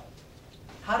Jesus, though?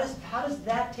 How does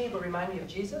that table remind me of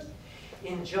Jesus?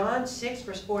 In John 6,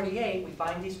 verse 48, we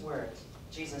find these words.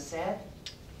 Jesus said,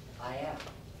 I am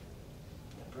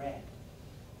the bread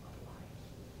of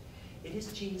life. It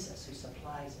is Jesus who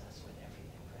supplies us with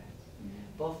everything, friends,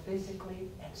 both physically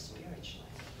and spiritually.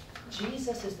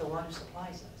 Jesus is the one who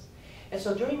supplies us. And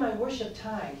so during my worship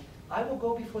time, I will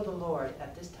go before the Lord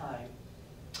at this time,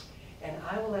 and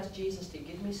I will ask Jesus to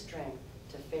give me strength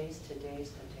to face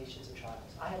today's temptations and trials.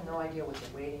 I have no idea what's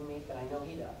awaiting me, but I know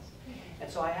He does. And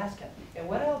so I ask Him. And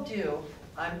what I'll do,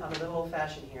 I'm a little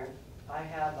old-fashioned here. I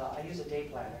use a day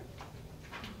planner.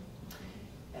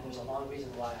 And there's a long reason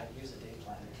why I use a day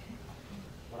planner.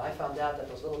 When I found out that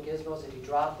those little gizmos, if you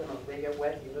drop them, if they get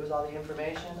wet, you lose all the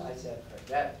information, I said,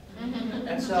 forget it.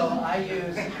 And so I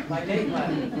use my day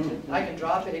planner. I can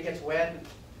drop it, it gets wet,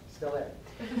 still there.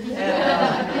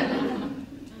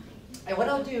 And what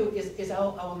I'll do is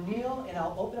I'll kneel and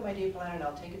I'll open up my day planner and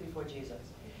I'll take it before Jesus.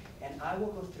 And I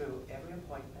will go through every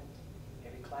appointment,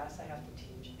 every class I have to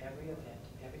teach, every event,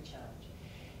 every challenge.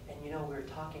 And you know, we were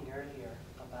talking earlier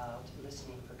about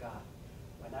listening for God.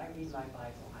 When I read my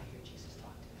Bible, I hear Jesus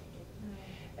talk to me.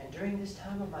 And during this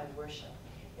time of my worship,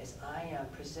 as I am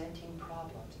presenting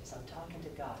problems, as I'm talking to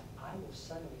God, I will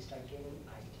suddenly start getting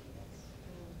ideas.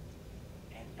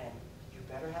 And you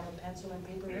better have a pencil and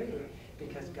paper ready,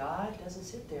 because God doesn't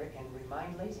sit there and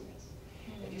remind laziness.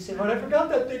 If you say, "Well, I forgot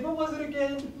that thing, what was it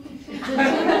again?" You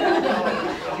have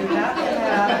to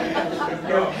have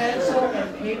your pencil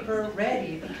and paper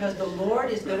ready, because the Lord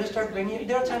is going to start bringing you.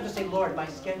 There are times I say, "Lord, my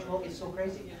schedule is so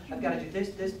crazy. I've got to do this,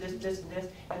 this, this, this, and this,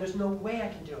 and there's no way I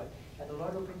can do it." And the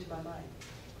Lord will bring to my mind,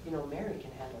 "You know, Mary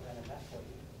can handle that and that for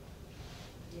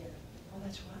you." Yeah. Oh,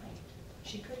 that's right.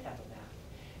 She could handle that.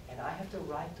 And I have to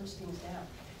write those things down.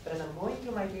 But as I'm going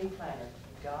through my day planner,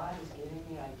 God is giving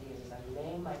me ideas as I'm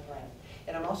laying my plan.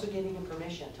 And I'm also giving him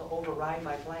permission to override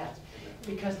my plans.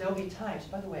 Because there'll be times,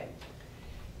 by the way,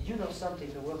 you know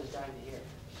something the world is dying to hear.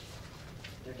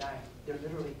 They're dying. They're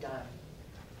literally dying.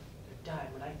 They're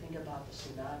dying. When I think about the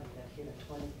tsunami that hit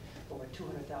over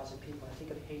 200,000 people, I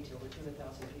think of Haiti, over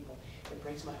 200,000 people, it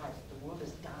breaks my heart. The world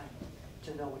is dying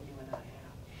to know what you and I have.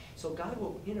 So God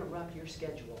will interrupt your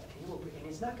schedule, and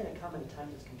it's not going to come at a time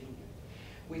that's convenient.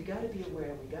 We've got to be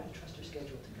aware, we've got to trust our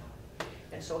schedule to God.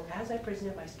 And so as I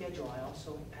present my schedule, I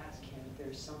also ask him if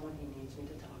there's someone he needs me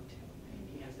to talk to.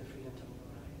 He has the freedom to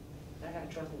override. And I got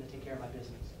to trust him to take care of my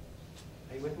business.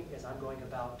 Are you with me? As I'm going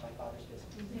about my Father's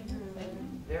business.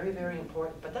 Very, very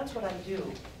important. But that's what I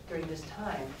do during this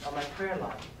time on my prayer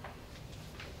life.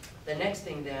 The next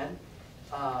thing then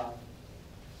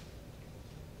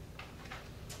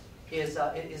is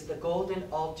the golden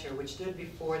altar, which stood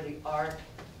before the ark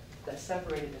that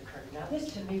separated the curtain. Now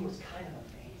this to me was kind of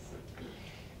amazing,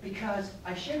 because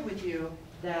I shared with you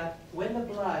that when the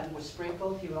blood was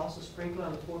sprinkled, he would also sprinkle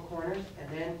on the four corners, and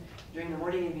then during the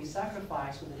morning evening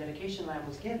sacrifice, when the dedication lamb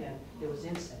was given, there was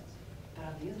incense. But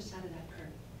on the other side of that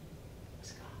curtain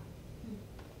was God.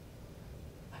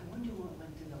 I wonder what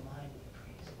went through the mind of the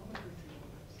priest. What would go through your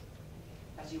lives?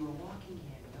 As you were walking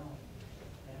in, knowing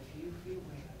that a few feet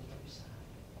away on the other side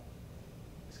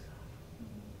was God.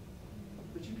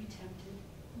 Would you be tempted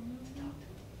to talk to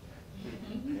him?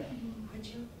 Would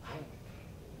you? I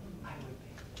would be.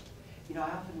 You know,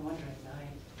 I often wonder at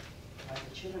night, like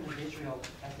the children of Israel,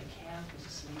 as the camp was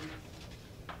asleep,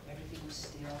 everything was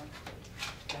still,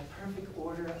 that perfect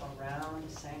order around the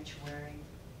sanctuary.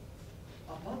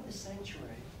 Above the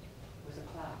sanctuary was a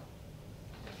cloud.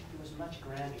 It was much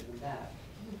grander than that.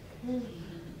 And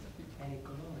it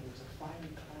glowed. It was a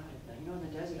fiery cloud at night. You know, in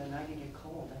the desert at night it get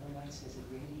cold. And the light says it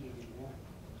radiated warmth.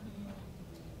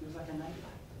 It was like a night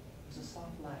light. It was a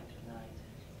soft light at night,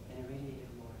 and it radiated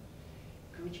warmth.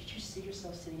 Could you just see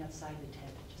yourself sitting outside the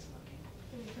tent and just looking?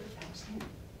 That was him.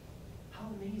 How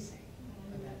amazing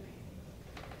would that be?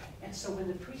 And so when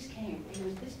the priest came, it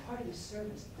was this part of the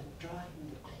service that brought him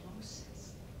the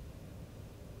closest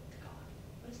to God.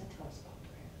 What does that tell us about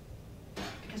prayer?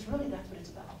 Because really that's what it's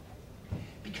about.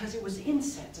 Because it was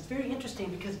incense. It's very interesting,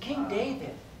 because King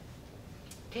David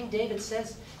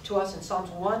says to us in Psalms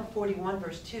 141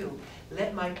 verse 2,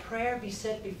 "Let my prayer be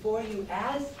set before you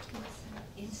as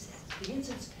incense." The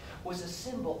incense was a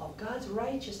symbol of God's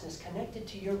righteousness connected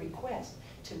to your request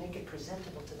to make it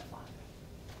presentable to the Father.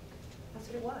 That's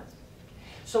what it was.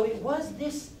 So it was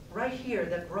this right here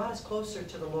that brought us closer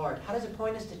to the Lord. How does it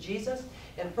point us to Jesus?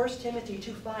 In 1 Timothy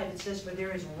 2:5 it says, "For there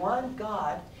is one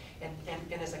God," and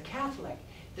as a Catholic,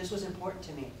 this was important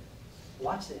to me.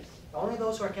 Watch this. Only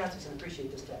those who are Catholics can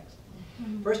appreciate this text.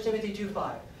 1 Timothy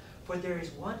 2:5. "For there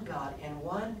is one God and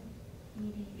one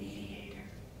mediator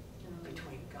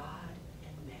between God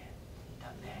and man,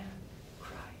 the man,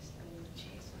 Christ,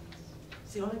 Jesus."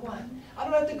 It's the only one. I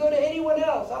don't have to go to anyone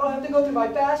else. I don't have to go through my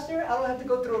pastor. I don't have to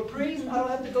go through a priest. I don't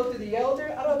have to go through the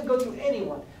elder. I don't have to go through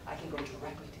anyone. I can go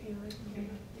directly to him.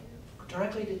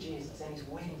 Directly to Jesus, and he's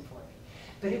waiting for me.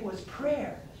 But it was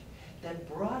prayer that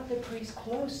brought the priest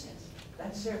closest.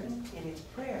 That service, and it's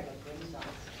prayer that brings us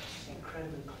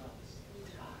incredibly close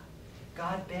to God.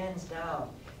 God bends down,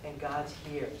 and God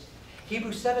hears.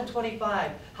 Hebrews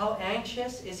 7:25, "How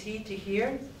anxious is he to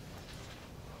hear?"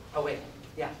 Oh wait,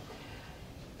 yeah.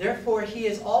 "Therefore he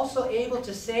is also able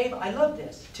to save," I love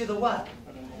this, "to the what?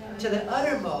 To the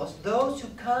uttermost, those who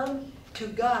come to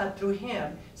God through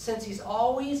him, since he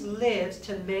always lives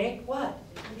to make what?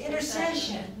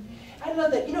 Intercession." I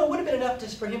love that. You know, it would have been enough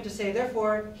just for him to say,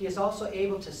 "Therefore he is also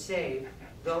able to save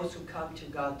those who come to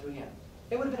God through him."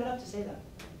 It would have been enough to say that.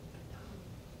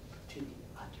 To the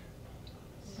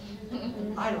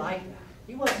uttermost. I like that.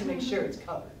 He wants to make sure it's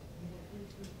covered.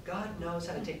 God knows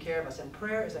how to take care of us, and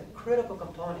prayer is a critical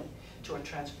component to a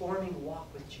transforming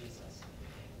walk with Jesus.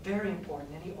 Very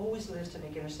important, and he always lives to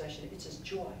make intercession. It's his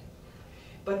joy.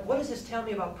 But what does this tell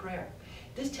me about prayer?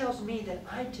 This tells me that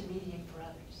I'm to mediate for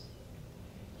others.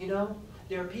 You know,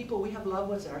 there are people, we have loved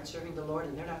ones that aren't serving the Lord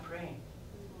and they're not praying.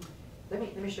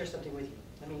 Let me share something with you.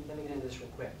 Let me get into this real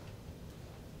quick.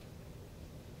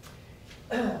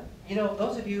 You know,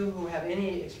 those of you who have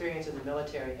any experience in the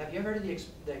military, have you ever heard of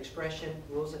the expression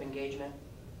rules of engagement?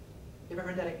 You ever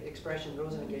heard that expression,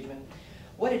 rules of engagement?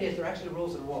 What it is, they're actually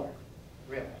rules in war.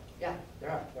 Really? Yeah, there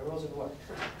are. They're rules in war.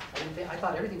 I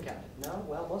thought everything counted. No?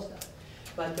 Well, most of it.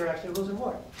 But they're actually rules in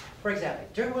war. For example,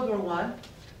 during World War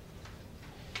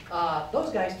I,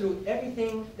 those guys threw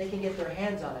everything they can get their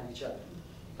hands on each other.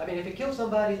 I mean, if it killed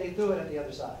somebody, they threw it at the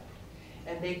other side.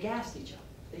 And they gassed each other.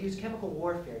 They used chemical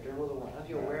warfare during World War I. I don't know if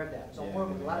you're aware of that. It's so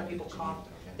horrible. A lot of people coughed.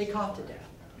 They coughed to death.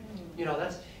 You know,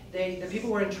 the people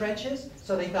were in trenches,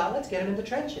 so they thought, let's get them in the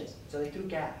trenches. So they threw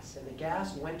gas, and the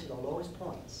gas went to the lowest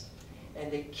points.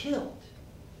 And they killed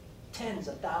tens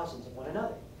of thousands of one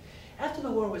another. After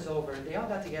the war was over, they all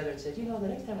got together and said, you know, the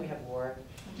next time we have war,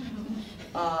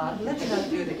 let's not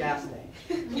do the gas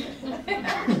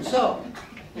thing. So,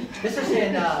 this is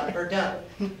in Verdun.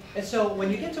 And so when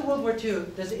you get to World War II,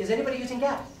 is anybody using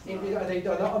gas? Are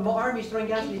the armies throwing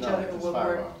gas at each other in World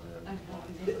War?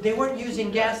 They weren't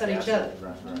using gas on each other.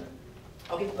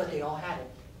 Okay, but they all had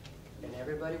it. And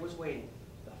everybody was waiting.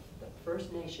 The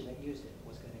first nation that used it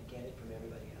was going to get it from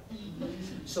everybody else.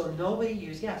 So nobody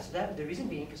used gas. So the reason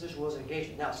being because there's rules of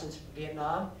engagement. Now, since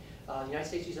Vietnam, the United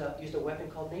States used a weapon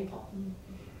called napalm.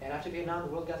 And after Vietnam,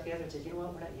 the world got together and said, you know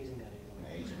what, we're not using that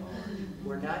anymore.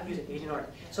 We're not using Agent Orange.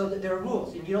 So there are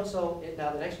rules. And you don't,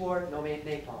 now the next war, no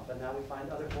napalm. But now we find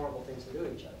other horrible things to do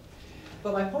to each other.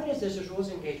 But my point is this, there's rules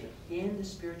of engagement. In the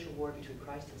spiritual war between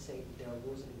Christ and Satan, there are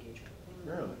rules of engagement.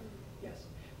 Really? Yes.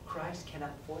 Christ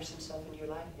cannot force himself into your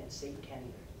life, and Satan can't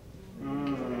either.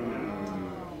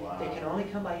 Wow. They can only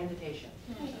come by invitation.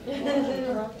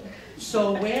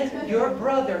 So when your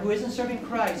brother who isn't serving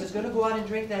Christ is going to go out and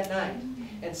drink that night,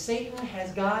 and Satan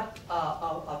has got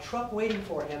a truck waiting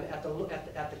for him at the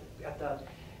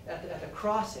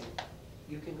crossing,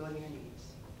 you can go on your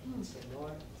knees and say,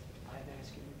 Lord, I'm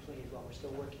asking you, please, while we're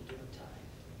still working, give him time.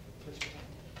 Please protect him.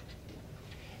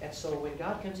 And so when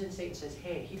God comes in, Satan says,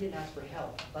 hey, he didn't ask for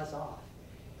help, buzz off.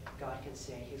 God can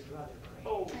say, his brother prayed.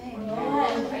 Oh.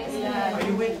 Amen. Praise God. Are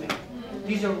you with me?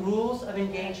 These are rules of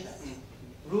engagement.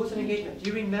 Rules of engagement. Do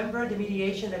you remember the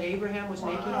mediation that Abraham was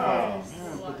making? Wow.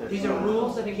 These are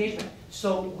rules of engagement.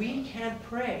 So we can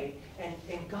pray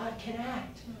and God can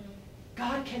act.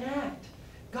 God can act.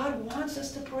 God wants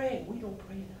us to pray. We don't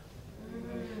pray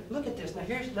enough. Look at this.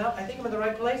 Now I think I'm in the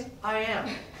right place. I am.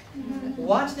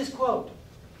 Watch this quote.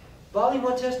 Volume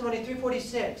 1 Testimony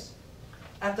 346.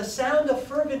 At the sound of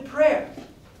fervent prayer,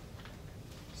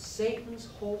 Satan's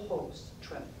whole host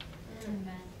trembled.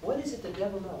 What is it the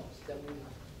devil knows that we know?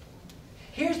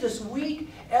 Here's this weak,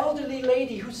 elderly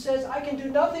lady who says, I can do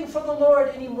nothing for the Lord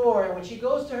anymore. And when she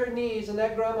goes to her knees and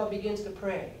that grandma begins to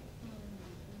pray,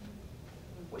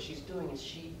 what she's doing is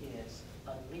she is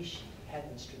unleashing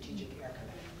heaven's strategic air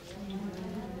command.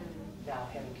 Now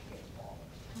heaven can get involved.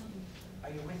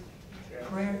 Are you with me?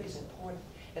 Prayer is important.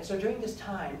 And so during this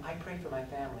time, I pray for my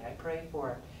family. I pray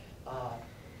for, my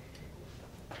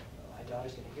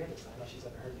daughter's going to hear this. I know she's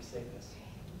ever heard me say this.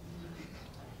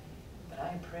 But I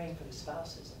am praying for the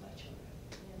spouses of my children.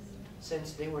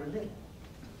 Since they were little.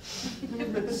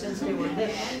 Since they were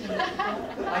little.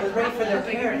 I pray for their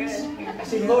parents. I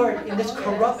say, Lord, in this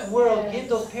corrupt world, give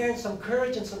those parents some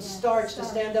courage and some starch to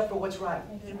stand up for what's right.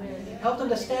 Help them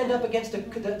to stand up against the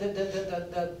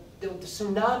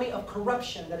tsunami of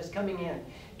corruption that is coming in.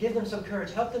 Give them some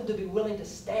courage. Help them to be willing to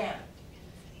stand,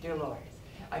 dear Lord.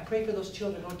 I pray for those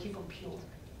children. Lord, keep them pure.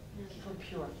 Keep them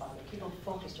pure, Father. Keep them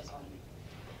focused upon me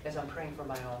as I'm praying for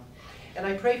my own. And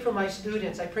I pray for my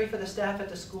students. I pray for the staff at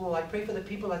the school. I pray for the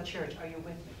people at church. Are you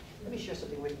with me? Let me share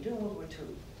something with you. During World War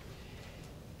II,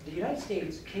 the United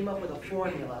States came up with a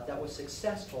formula that was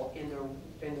successful in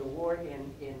their war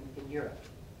in Europe.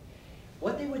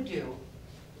 What they would do,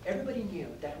 everybody knew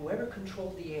that whoever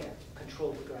controlled the air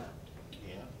controlled the ground.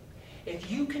 Yeah. If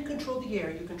you can control the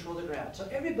air, you control the ground. So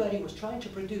everybody was trying to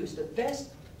produce the best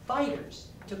fighters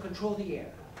to control the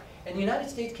air. And the United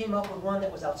States came up with one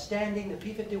that was outstanding, the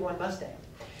P-51 Mustang.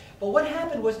 But what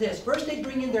happened was this. First they'd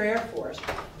bring in their Air Force.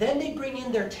 Then they'd bring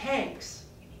in their tanks,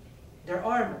 their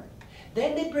armor.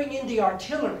 Then they'd bring in the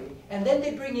artillery. And then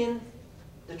they'd bring in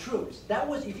the troops. That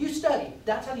was, if you study,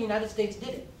 that's how the United States did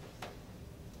it.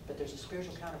 But there's a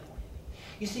spiritual counterpoint.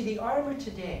 You see, the armor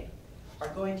today are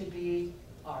going to be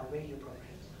our radio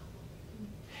programs.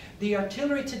 The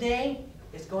artillery today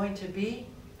is going to be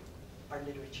our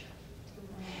literature.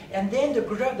 And then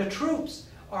the troops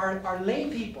are lay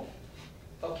people,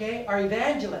 okay? Are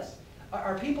evangelists,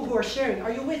 are people who are sharing.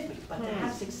 Are you with me? But to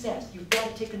have success, you've got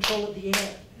to take control of the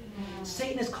air.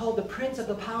 Satan is called the prince of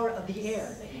the power of the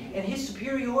air. And his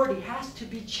superiority has to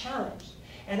be challenged.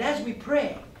 And as we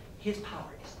pray, his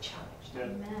power is challenged.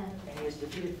 Amen. And he has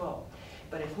defeated foe.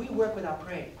 But if we work without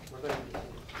praying, we're going to be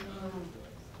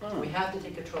defeated. We have to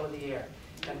take control of the air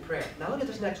and prayer. Now look at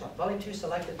this next one. Volume 2,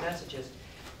 Selected Messages,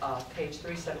 page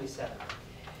 377.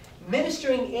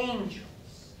 Ministering angels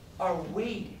are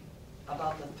waiting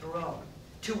about the throne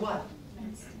to what?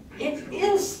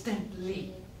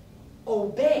 Instantly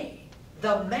obey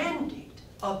the mandate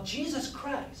of Jesus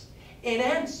Christ in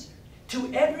answer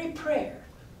to every prayer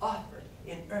offered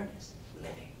in earnest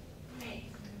living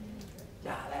faith.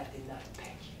 Now that did not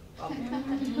impact you.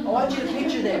 Okay. I want you to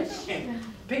picture this.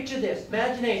 Picture this.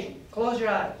 Imagination. Close your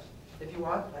eyes if you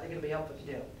want. I think it'll be helpful if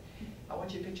you do. I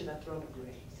want you to picture that throne of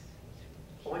grace.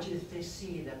 I want you to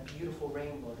see that beautiful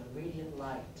rainbow, the radiant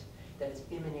light that is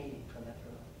emanating from that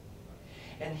throne.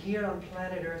 And here on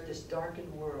planet Earth, this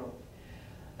darkened world,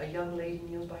 a young lady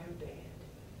kneels by her bed.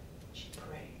 She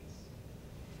prays.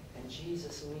 And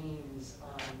Jesus leans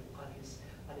on his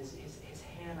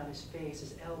hand on his face,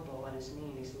 his elbow on his knee,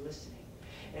 and he's listening.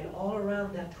 And all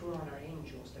around that throne are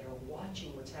angels that are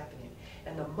watching what's happening.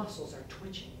 And the muscles are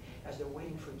twitching as they're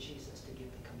waiting for Jesus to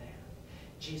give the command.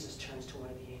 Jesus turns to one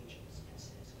of the angels and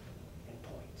says, and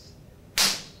points.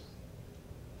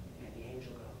 And the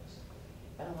angel goes.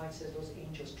 Ellen White says those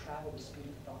angels travel the speed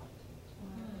of thought.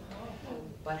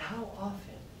 But how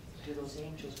often do those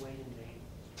angels wait in vain?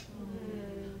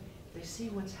 They see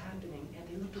what's happening and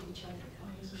they look at each other.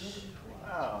 Why is nobody praying?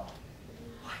 Wow.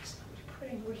 Why is nobody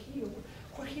praying? We're here.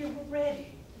 We're here. We're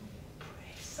ready.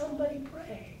 Pray. Somebody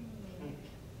pray.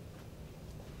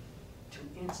 To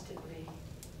instantly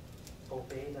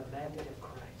obey the mandate of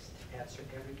Christ, answer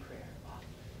every prayer.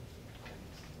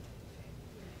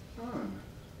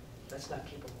 Let's not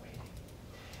keep them waiting.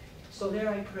 So there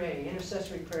I pray,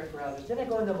 intercessory prayer for others. Then I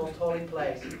go into the most holy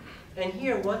place. And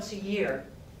here, once a year,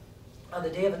 on the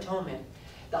Day of Atonement,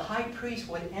 the high priest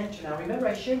would enter. Now remember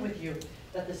I shared with you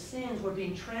that the sins were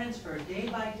being transferred day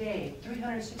by day,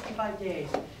 365 days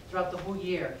throughout the whole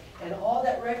year. And all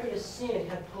that record of sin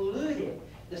had polluted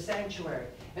the sanctuary.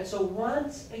 And so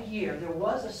once a year, there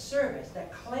was a service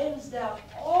that cleansed out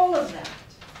all of that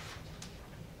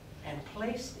and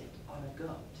placed it on a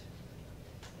goat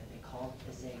that they called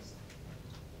Azazel.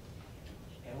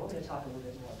 And we're going to talk a little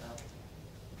bit more about it.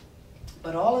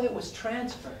 But all of it was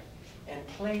transferred and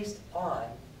placed on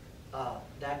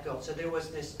that goat. So there was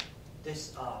this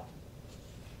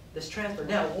transfer.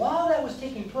 Now, while that was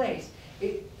taking place,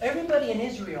 everybody in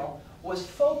Israel was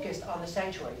focused on the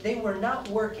sanctuary. They were not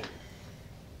working.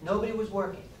 Nobody was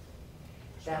working.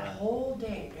 That whole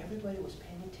day, everybody was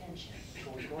paying attention to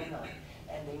what was going on.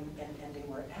 And they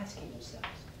were asking themselves,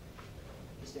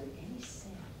 is there any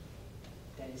sin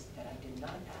that I did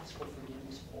not ask for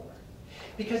forgiveness for?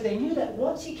 Because they knew that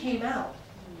once he came out,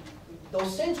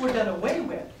 those sins were done away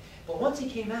with. But once he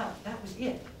came out, that was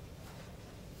it.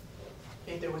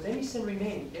 If there was any sin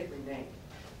remaining, it remained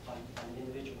on an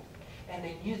individual. And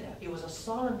they knew that. It was a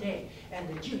solemn day. And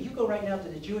the Jew, you go right now to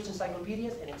the Jewish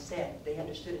encyclopedias, and it said they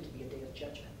understood it to be a day of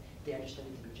judgment. They understood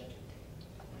it to be Judgment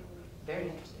Day. Very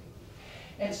interesting.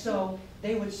 And so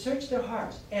they would search their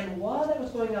hearts. And while that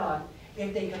was going on,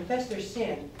 if they confessed their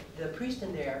sin, the priest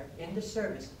in there, in the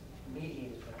service,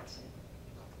 mediated for that sin.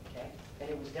 Okay? And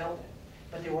it was dealt with.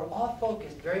 But they were all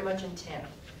focused, very much intent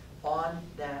on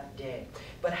that day.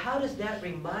 But how does that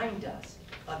remind us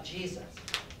of Jesus?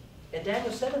 In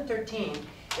Daniel 7:13,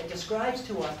 it describes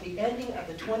to us the ending of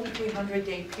the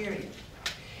 2300-day period.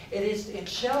 It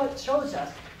shows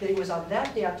us that it was on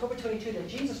that day, October 22, that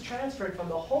Jesus transferred from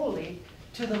the holy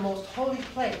to the most holy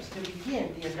place to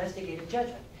begin the investigative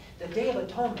judgment. The Day of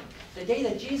Atonement. The day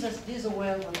that Jesus does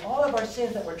away with all of our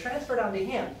sins that were transferred onto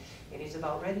him. And he's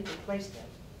about ready to place them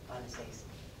on his face,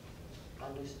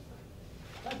 on Lucifer.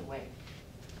 By the way,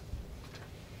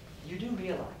 you do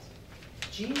realize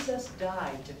Jesus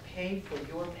died to pay for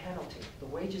your penalty. The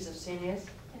wages of sin is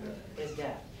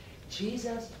death.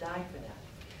 Jesus died for that.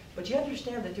 But you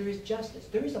understand that there is justice.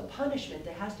 There is a punishment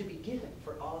that has to be given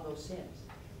for all of those sins.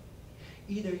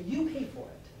 Either you pay for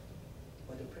it,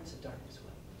 or the Prince of Darkness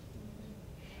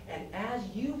will. And as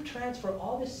you transfer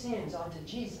all the sins onto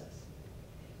Jesus,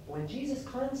 when Jesus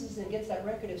cleanses and gets that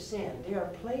record of sin, they are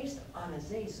placed on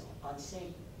Azazel, on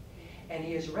Satan. And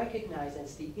he is recognized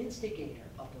as the instigator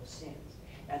of those sins.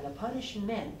 And the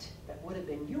punishment that would have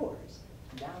been yours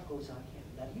now goes on him.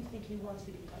 Now, do you think he wants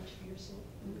to be punished for your sin?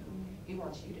 He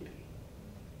wants you to be.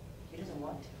 He doesn't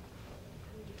want to.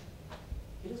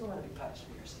 He doesn't want to be punished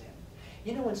for your sin.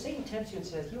 You know, when Satan tempts you and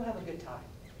says, you'll have a good time.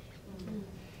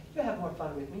 You'll have more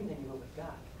fun with me than you will with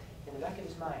God. In the back of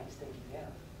his mind, he's thinking, yeah,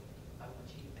 I want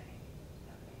you to pay,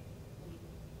 not me.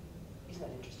 He's not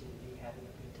interested in you having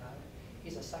a good time.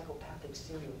 He's a psychopathic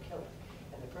serial killer.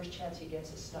 And And the first chance he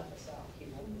gets to snuff us out, he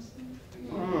won't listen.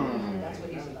 That's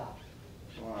what he's about.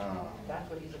 Wow. That's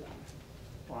what he's about.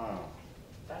 Wow.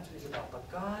 That's what he's about. But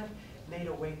God made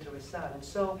a way through his son. And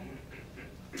so,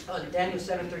 Daniel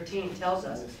 7:13 tells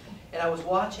us, and I was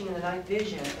watching in the night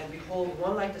vision, and behold,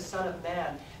 one like the Son of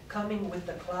Man, coming with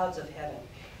the clouds of heaven.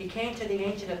 He came to the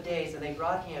Ancient of Days, and they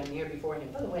brought him near before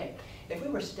him. By the way, if we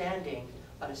were standing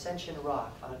on Ascension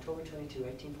Rock on October 22,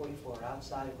 1844,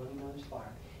 outside of William Miller's farm,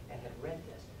 and had read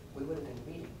this, we would have been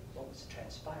reading what was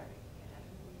transpiring in heaven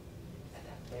at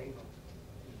that very moment.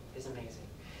 It's amazing.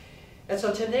 And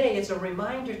so today, it's a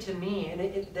reminder to me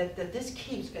and that this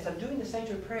keeps, as I'm doing the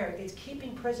sanctuary prayer, it's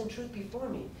keeping present truth before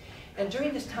me. And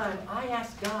during this time, I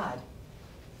ask God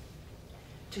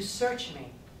to search me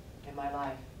in my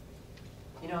life.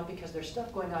 You know, because there's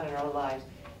stuff going on in our lives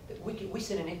that we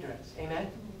sit in ignorance.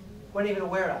 Amen? We're not even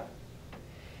aware of.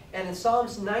 And in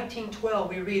Psalms 19:12,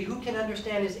 we read, "Who can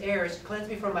understand his errors? Cleanse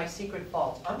me from my secret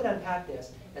faults." I'm going to unpack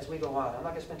this as we go on. I'm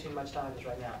not going to spend too much time on this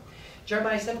right now.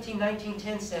 Jeremiah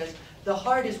 17:19-10 says, "The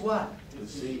heart is what?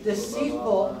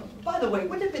 Deceitful. By the way,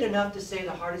 wouldn't it have been enough to say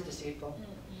the heart is deceitful?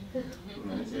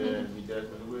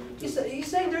 He's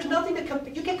saying there's nothing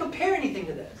to you can't compare anything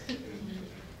to this.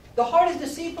 The heart is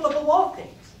deceitful above all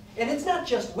things. And it's not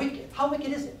just wicked. How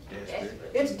wicked is it?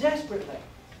 Desperate. It's desperately.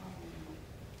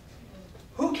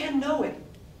 Who can know it?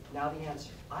 Now the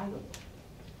answer. I will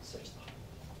search the heart.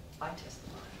 I test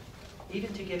the mind.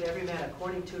 Even to give every man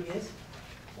according to his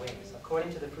ways,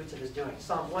 according to the fruits of his doing.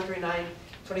 Psalm 139,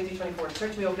 23-24.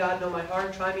 "Search me, O God, know my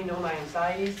heart. Try me, know my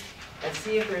anxieties. And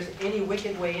see if there is any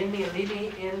wicked way in me, and lead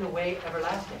me in the way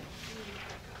everlasting."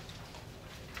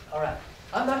 All right.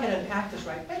 I'm not going to unpack this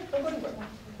right. Hey, don't go anywhere.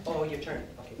 Oh, your turn.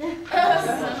 Okay.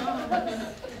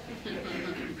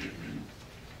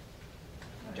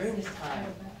 During this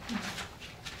time,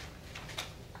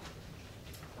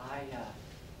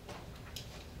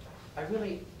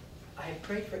 I have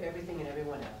prayed for everything and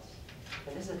everyone else.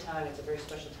 And this is a time, it's a very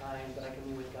special time that I can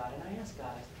be with God. And I ask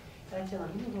God, and I tell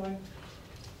him, "You know, Lord,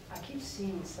 I keep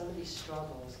seeing some of these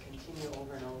struggles continue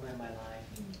over and over in my life.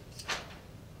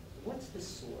 What's the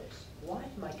source? Why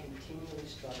am I continually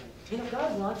struggling?" You know,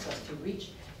 God wants us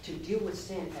to deal with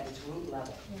sin at its root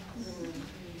level.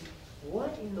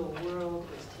 What in the world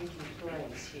is taking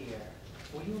place here?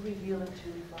 Will you reveal it to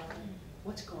me, Father?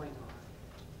 What's going on?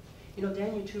 You know,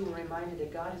 Daniel 2, we're reminded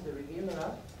that God is the revealer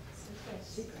of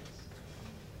secrets.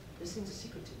 This thing's a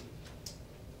secret to me,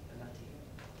 but not to you.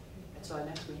 And so I'm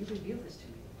asking, will you reveal this to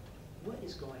me? What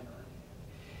is going on?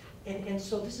 And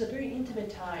so this is a very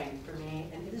intimate time for me,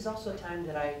 and it is also a time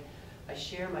that I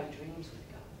share my dreams with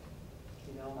God.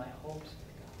 You know, my hopes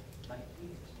with God, my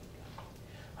fears with God.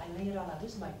 I lay it all out.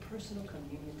 This is my personal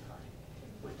communion time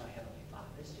with my Heavenly Father.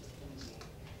 This is just him and me.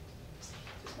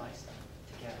 Just my stuff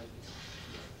together.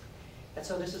 And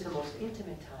so this is the most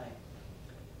intimate time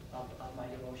of my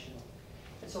devotional.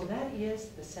 And so that is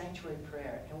the sanctuary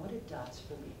prayer. And what it does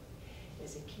for me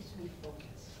is it keeps me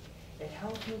focused. It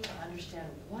helps me to understand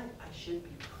what I should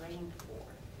be praying for.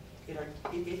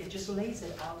 It just lays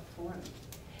it out for me.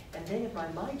 And then if my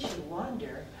mind should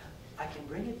wander, I can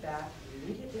bring it back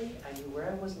immediately. I knew where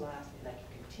I was last, and I can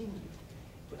continue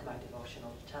with my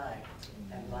devotional time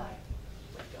and life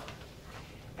with God.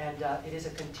 And it is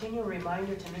a continual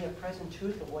reminder to me of present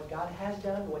truth of what God has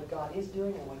done, what God is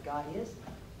doing, and what God is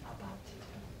about to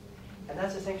do. And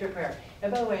that's the sanctuary prayer.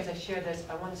 And by the way, as I share this,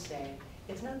 I want to say,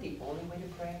 it's not the only way to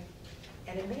pray,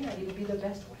 and it may not even be the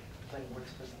best way, but it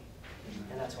works for me.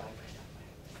 And that's why I pray that way.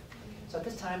 So at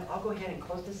this time, I'll go ahead and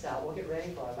close this out. We'll get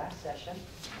ready for our last session.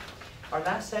 Our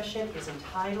last session is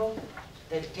entitled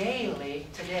The Daily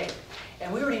Today.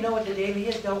 And we already know what the daily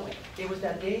is, don't we? It was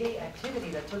that daily activity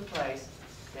that took place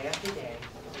day after day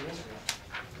in Israel.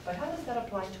 But how does that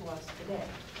apply to us today?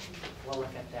 We'll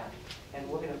look at that. And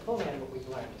we're going to pull in what we've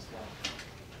learned as well.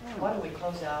 Why don't we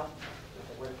close out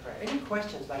with a word of prayer? Any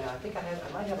questions by now? I think I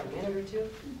might have a minute or two.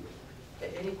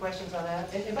 Any questions on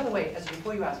that? And by the way,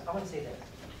 before you ask, I want to say this.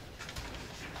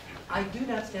 I do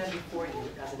not stand before you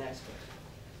as an expert.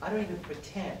 I don't even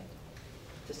pretend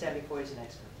to stand before you as an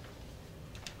expert.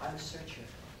 I'm a searcher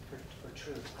for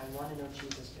truth. I want to know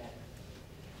Jesus better.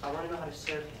 I want to know how to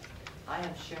serve him. I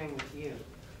am sharing with you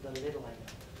the little I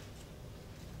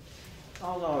know.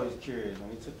 I was always curious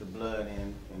when he took the blood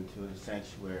into the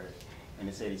sanctuary and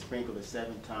they said he sprinkled it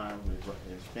 7 times with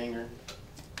his finger.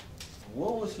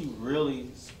 What was he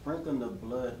really sprinkling the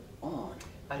blood on?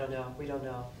 I don't know. We don't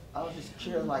know. I was just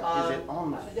curious, like, is it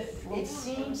on the floor? It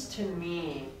seems to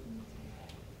me,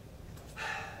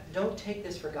 don't take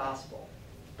this for gospel,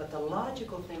 but the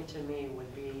logical thing to me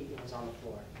would be it was on the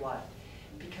floor. Why?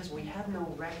 Because we have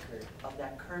no record of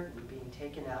that curtain being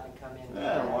taken out and come in.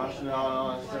 Yeah, washing it all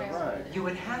on stuff, right. You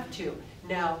would have to.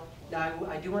 Now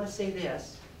I do want to say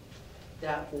this,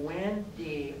 that when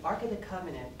the Ark of the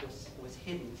Covenant was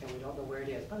hidden, and we don't know where it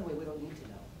is, by the way, we don't need to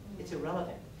know. It's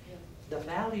irrelevant. The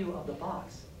value of the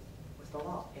box was the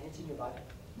law, and it's in your Bible.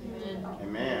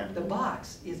 Amen. The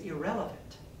box is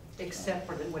irrelevant, except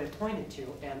for what it pointed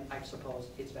to, and I suppose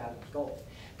its value is gold.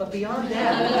 But beyond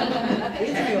that,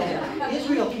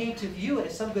 Israel came to view it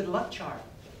as some good luck charm,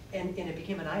 and it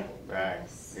became an idol. Right,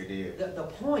 it did. The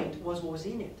point was what was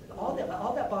in it. All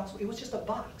that box, it was just a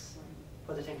box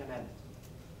for the Ten Commandments.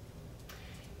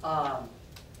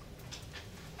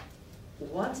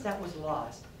 Once that was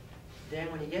lost,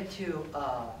 then when you get to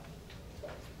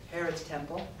Herod's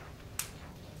temple,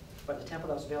 or the temple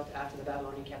that was built after the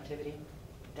Babylonian captivity,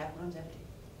 that room's empty.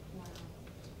 Wow.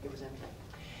 It was empty.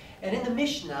 And in the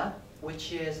Mishnah,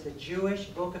 which is the Jewish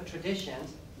book of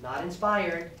traditions, not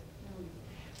inspired,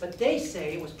 but they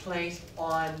say it was placed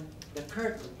on the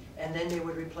curtain, and then they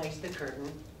would replace the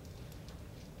curtain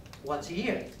once a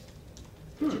year.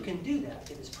 But you can do that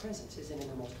if His presence isn't in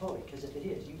the most holy, because if it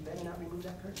is, you better not remove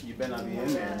that curtain. You better not be in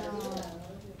there.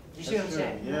 You see what I'm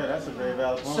saying? Yeah, that's a very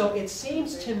valid point. So it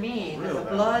seems to me that the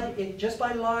blood, just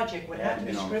by logic, would have to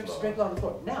be sprinkled on the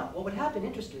floor. Now, what would happen,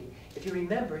 interestingly, if you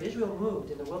remember, Israel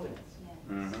moved in the wilderness.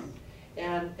 Mm-hmm.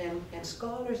 And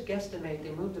scholars guesstimate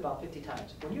they moved about 50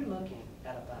 times. When you're looking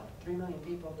at about 3 million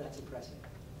people, that's impressive.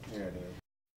 Yeah, it is.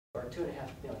 Or 2.5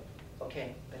 million.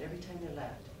 Okay, but every time they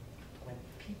left, when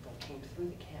people came through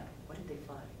the camp, what did they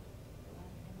find?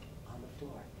 On the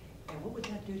floor. And what would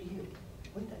that do to you?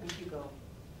 Wouldn't that make you go,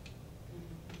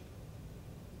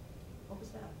 what was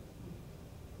that?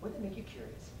 Wouldn't that make you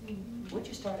curious? Wouldn't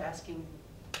you start asking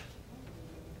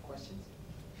questions?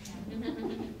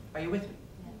 Are you with me?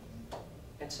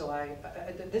 And so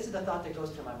this is the thought that goes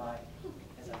through my mind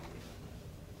as I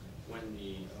When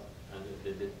the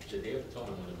Day of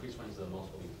Atonement, when the priest went into the most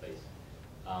holy place,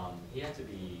 he had to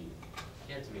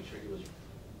make sure he was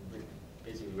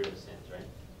basically rid of sins, right?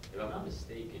 If I'm not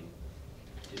mistaken,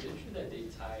 is it true that they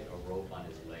tied a rope on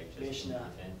his leg just in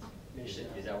defense?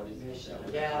 Is that what it is?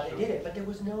 Yeah, they did it, but there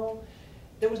was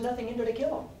nothing in there to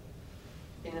kill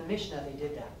him. In the Mishnah, they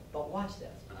did that. But watch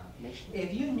this.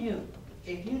 If you knew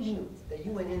that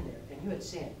you went in there and you had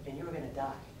sinned and you were going to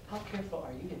die, how careful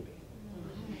are you going to be?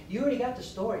 You already got the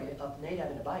story of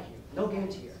Nadab and Abihu. No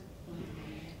games here.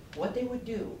 What they would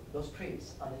do, those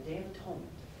priests, on the Day of Atonement,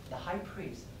 the high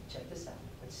priest, check this out,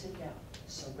 would sit down,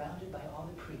 surrounded by all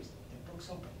the priests, their books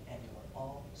open, and they were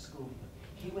all schooling him.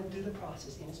 He went through the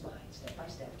process in his mind, step by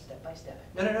step, step by step.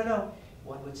 No.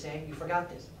 One would say, you forgot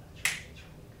this.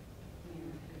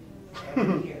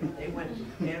 Every year, they went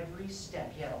through every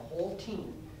step. He had a whole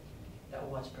team that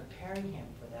was preparing him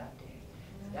for that day.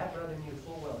 That brother knew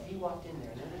full well. He walked in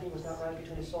there, and everything was not right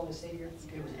between his soul and his Savior. It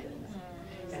was a dead man.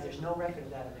 And there's no record of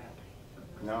that ever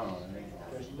happening. No.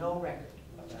 There's no record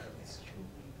of that ever happening.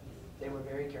 They were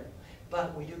very careful.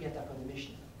 But we do get that from the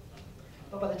Mishnah.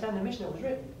 But by the time the Mishnah was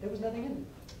written, there was nothing in it.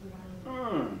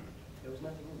 There was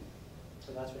nothing in it.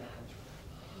 So that's where that comes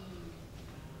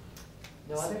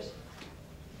from. No others?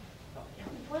 Oh, yeah.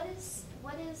 What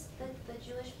is the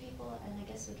Jewish people, and I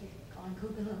guess we could go on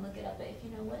Google and look it up, but if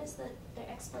you know, what is their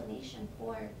explanation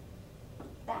for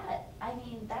that? I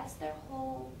mean, that's their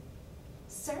whole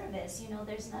service, you know,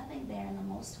 there's nothing there in the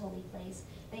most holy place.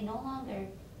 They no longer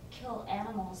kill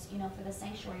animals, you know, for the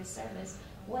sanctuary service.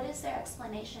 What is their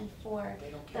explanation for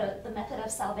the method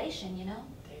of salvation, you know?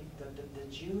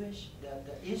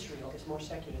 The Israel is more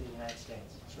secular than the United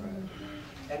States. That's right.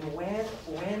 And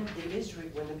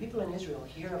when the people in Israel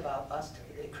hear about us,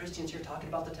 the Christians here, talking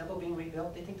about the temple being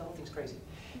rebuilt, they think the whole thing's crazy.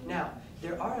 Now,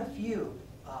 there are a few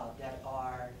that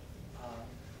are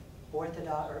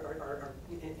orthodox or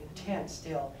intense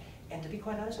still, and to be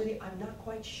quite honest with you, I'm not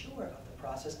quite sure of the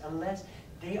process unless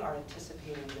they are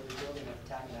anticipating the rebuilding of the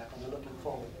tabernacle and they're looking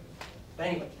forward. But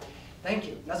anyway, thank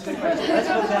you. That's a good question. Let's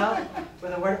go down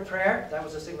with a word of prayer. That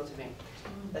was a signal to me.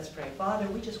 Let's pray. Father,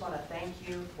 we just want to thank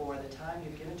you for the time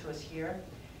you've given to us here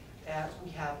as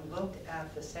we have looked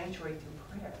at the sanctuary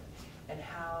through prayer and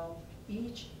how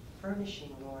each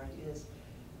furnishing, Lord, is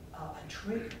a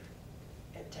trigger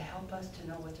to help us to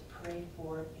know what to pray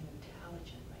for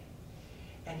intelligently.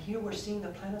 And here we're seeing the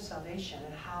plan of salvation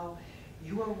and how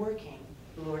you are working,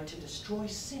 Lord, to destroy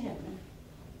sin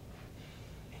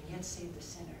and yet save the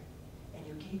sinner. And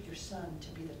you gave your Son to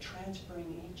be the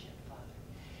transferring agent, Father,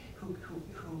 who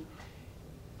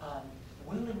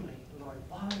willingly, Lord,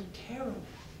 voluntarily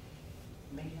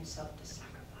made himself the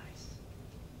sacrifice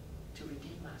to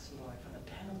redeem us, Lord, from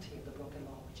the penalty of the broken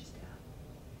law, which is death.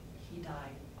 He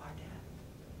died our death.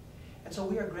 And so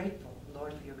we are grateful,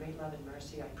 Lord, for your great love and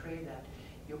mercy. I pray that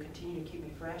you'll continue to keep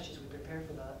me fresh as we prepare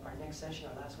for our next session,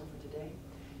 our last one for today,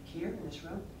 here in this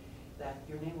room, that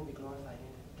your name will be glorified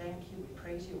in it. Thank you, we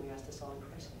praise you, and we ask this all in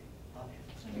Christ's name.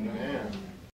 Amen.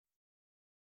 Amen.